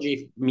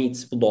biology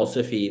meets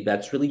philosophy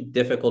that's really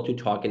difficult to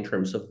talk in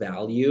terms of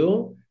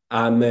value,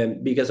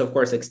 Because of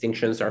course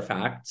extinctions are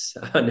facts.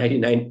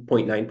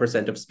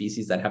 99.9% of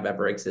species that have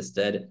ever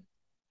existed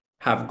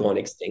have gone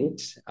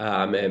extinct.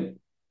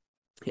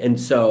 And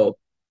so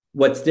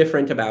what's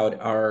different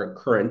about our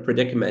current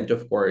predicament,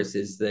 of course,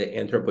 is the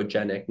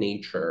anthropogenic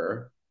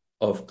nature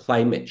of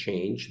climate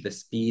change, the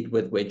speed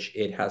with which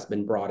it has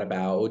been brought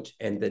about,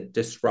 and the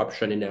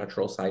disruption in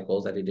natural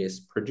cycles that it is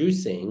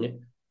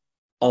producing.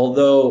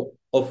 Although,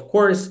 of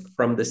course,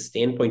 from the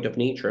standpoint of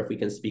nature, if we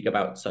can speak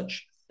about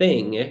such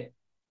thing,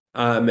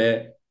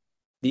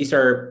 these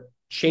are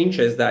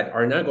changes that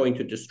are not going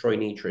to destroy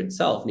nature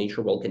itself.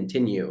 Nature will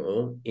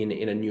continue in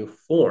a new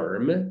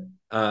form,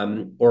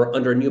 or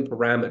under new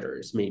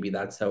parameters. Maybe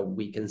that's how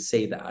we can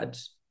say that.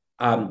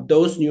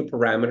 Those new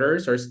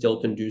parameters are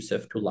still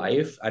conducive to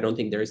life. I don't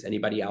think there's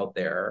anybody out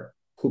there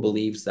who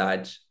believes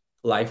that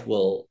life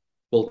will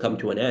come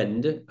to an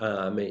end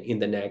in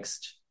the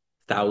next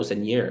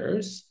 1,000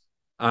 years.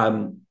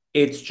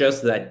 It's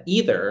just that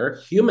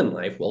either human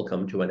life will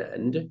come to an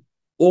end,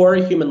 or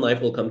human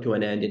life will come to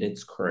an end in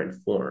its current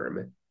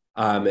form.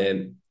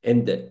 And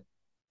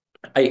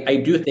I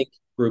do think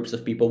groups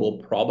of people will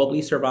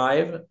probably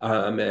survive.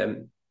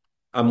 And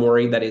I'm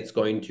worried that it's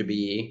going to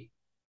be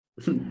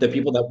the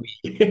people that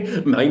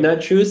we might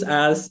not choose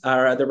as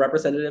the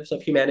representatives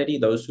of humanity,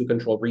 those who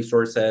control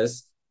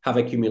resources, have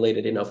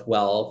accumulated enough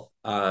wealth,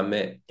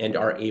 and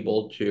are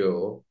able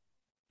to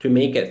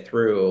make it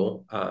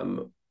through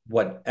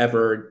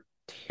whatever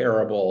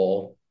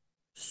terrible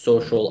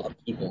social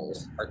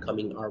upheavals are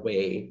coming our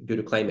way due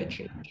to climate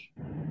change.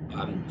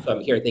 So I'm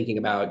here thinking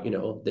about,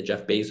 the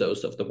Jeff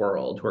Bezos of the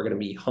world, who are going to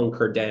be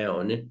hunkered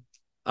down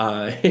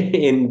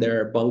in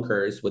their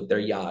bunkers with their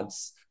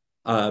yachts.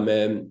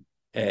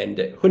 And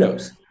who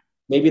knows?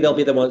 Maybe they'll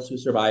be the ones who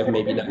survive,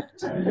 maybe not.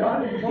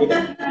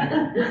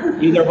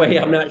 Either way,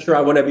 I'm not sure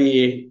I want to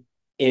be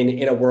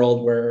in a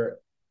world where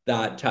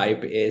that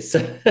type is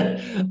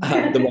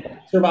the one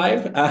to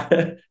survive.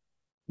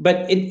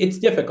 But it's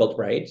difficult,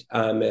 right?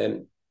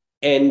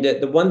 And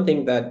the one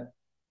thing that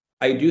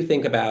I do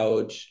think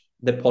about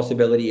the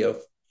possibility of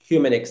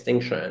human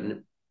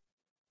extinction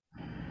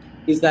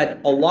is that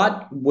a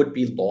lot would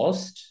be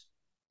lost,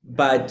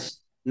 but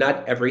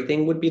not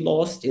everything would be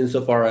lost,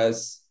 insofar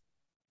as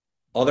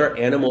other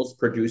animals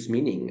produce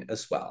meaning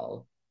as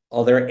well.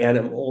 Other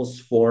animals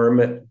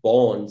form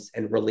bonds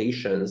and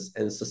relations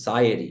and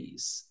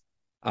societies.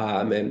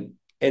 And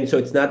so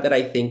it's not that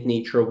I think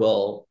nature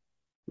will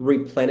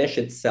replenish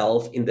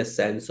itself in the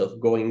sense of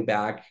going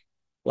back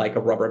like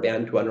a rubber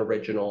band to an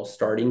original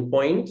starting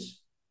point.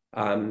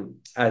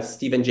 As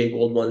Stephen Jay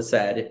Gould once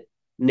said,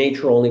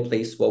 nature only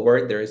plays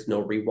forward, there is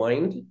no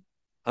rewind.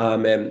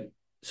 And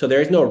so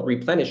there is no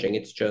replenishing,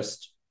 it's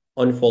just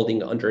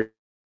unfolding under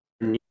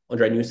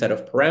a new set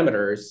of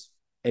parameters,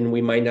 and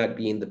we might not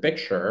be in the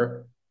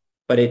picture,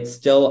 but it's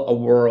still a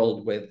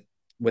world with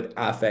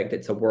affect,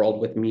 it's a world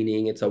with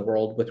meaning, it's a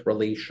world with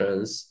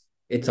relations,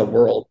 it's a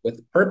world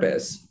with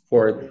purpose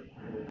for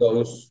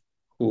those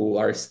who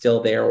are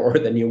still there or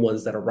the new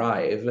ones that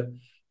arrive.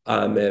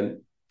 And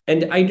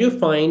I do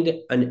find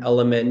an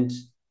element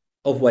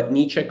of what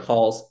Nietzsche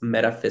calls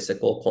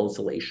metaphysical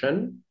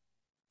consolation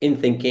in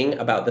thinking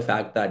about the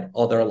fact that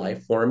other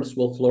life forms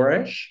will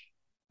flourish,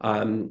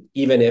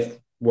 even if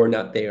we're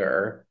not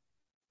there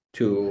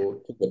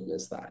to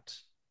witness that.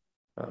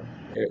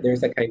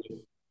 There's a kind of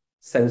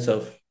sense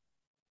of,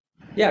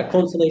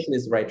 consolation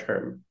is the right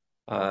term.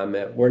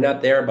 We're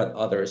not there, but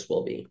others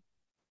will be.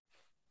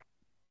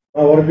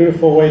 Oh, what a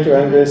beautiful way to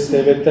end this,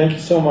 David. Thank you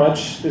so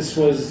much. This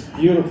was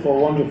beautiful,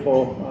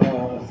 wonderful,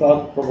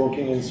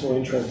 thought-provoking, and so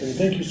interesting.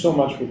 Thank you so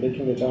much for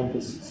taking the time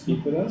to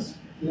speak with us.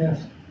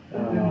 Yes.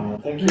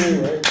 Thank you.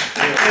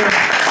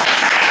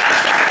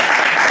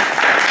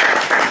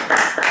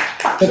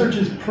 Research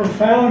is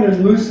profound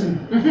and lucid.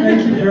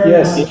 Thank you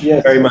very much.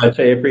 Yes, very much.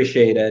 I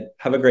appreciate it.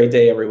 Have a great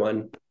day,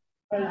 everyone.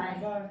 Bye.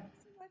 Bye.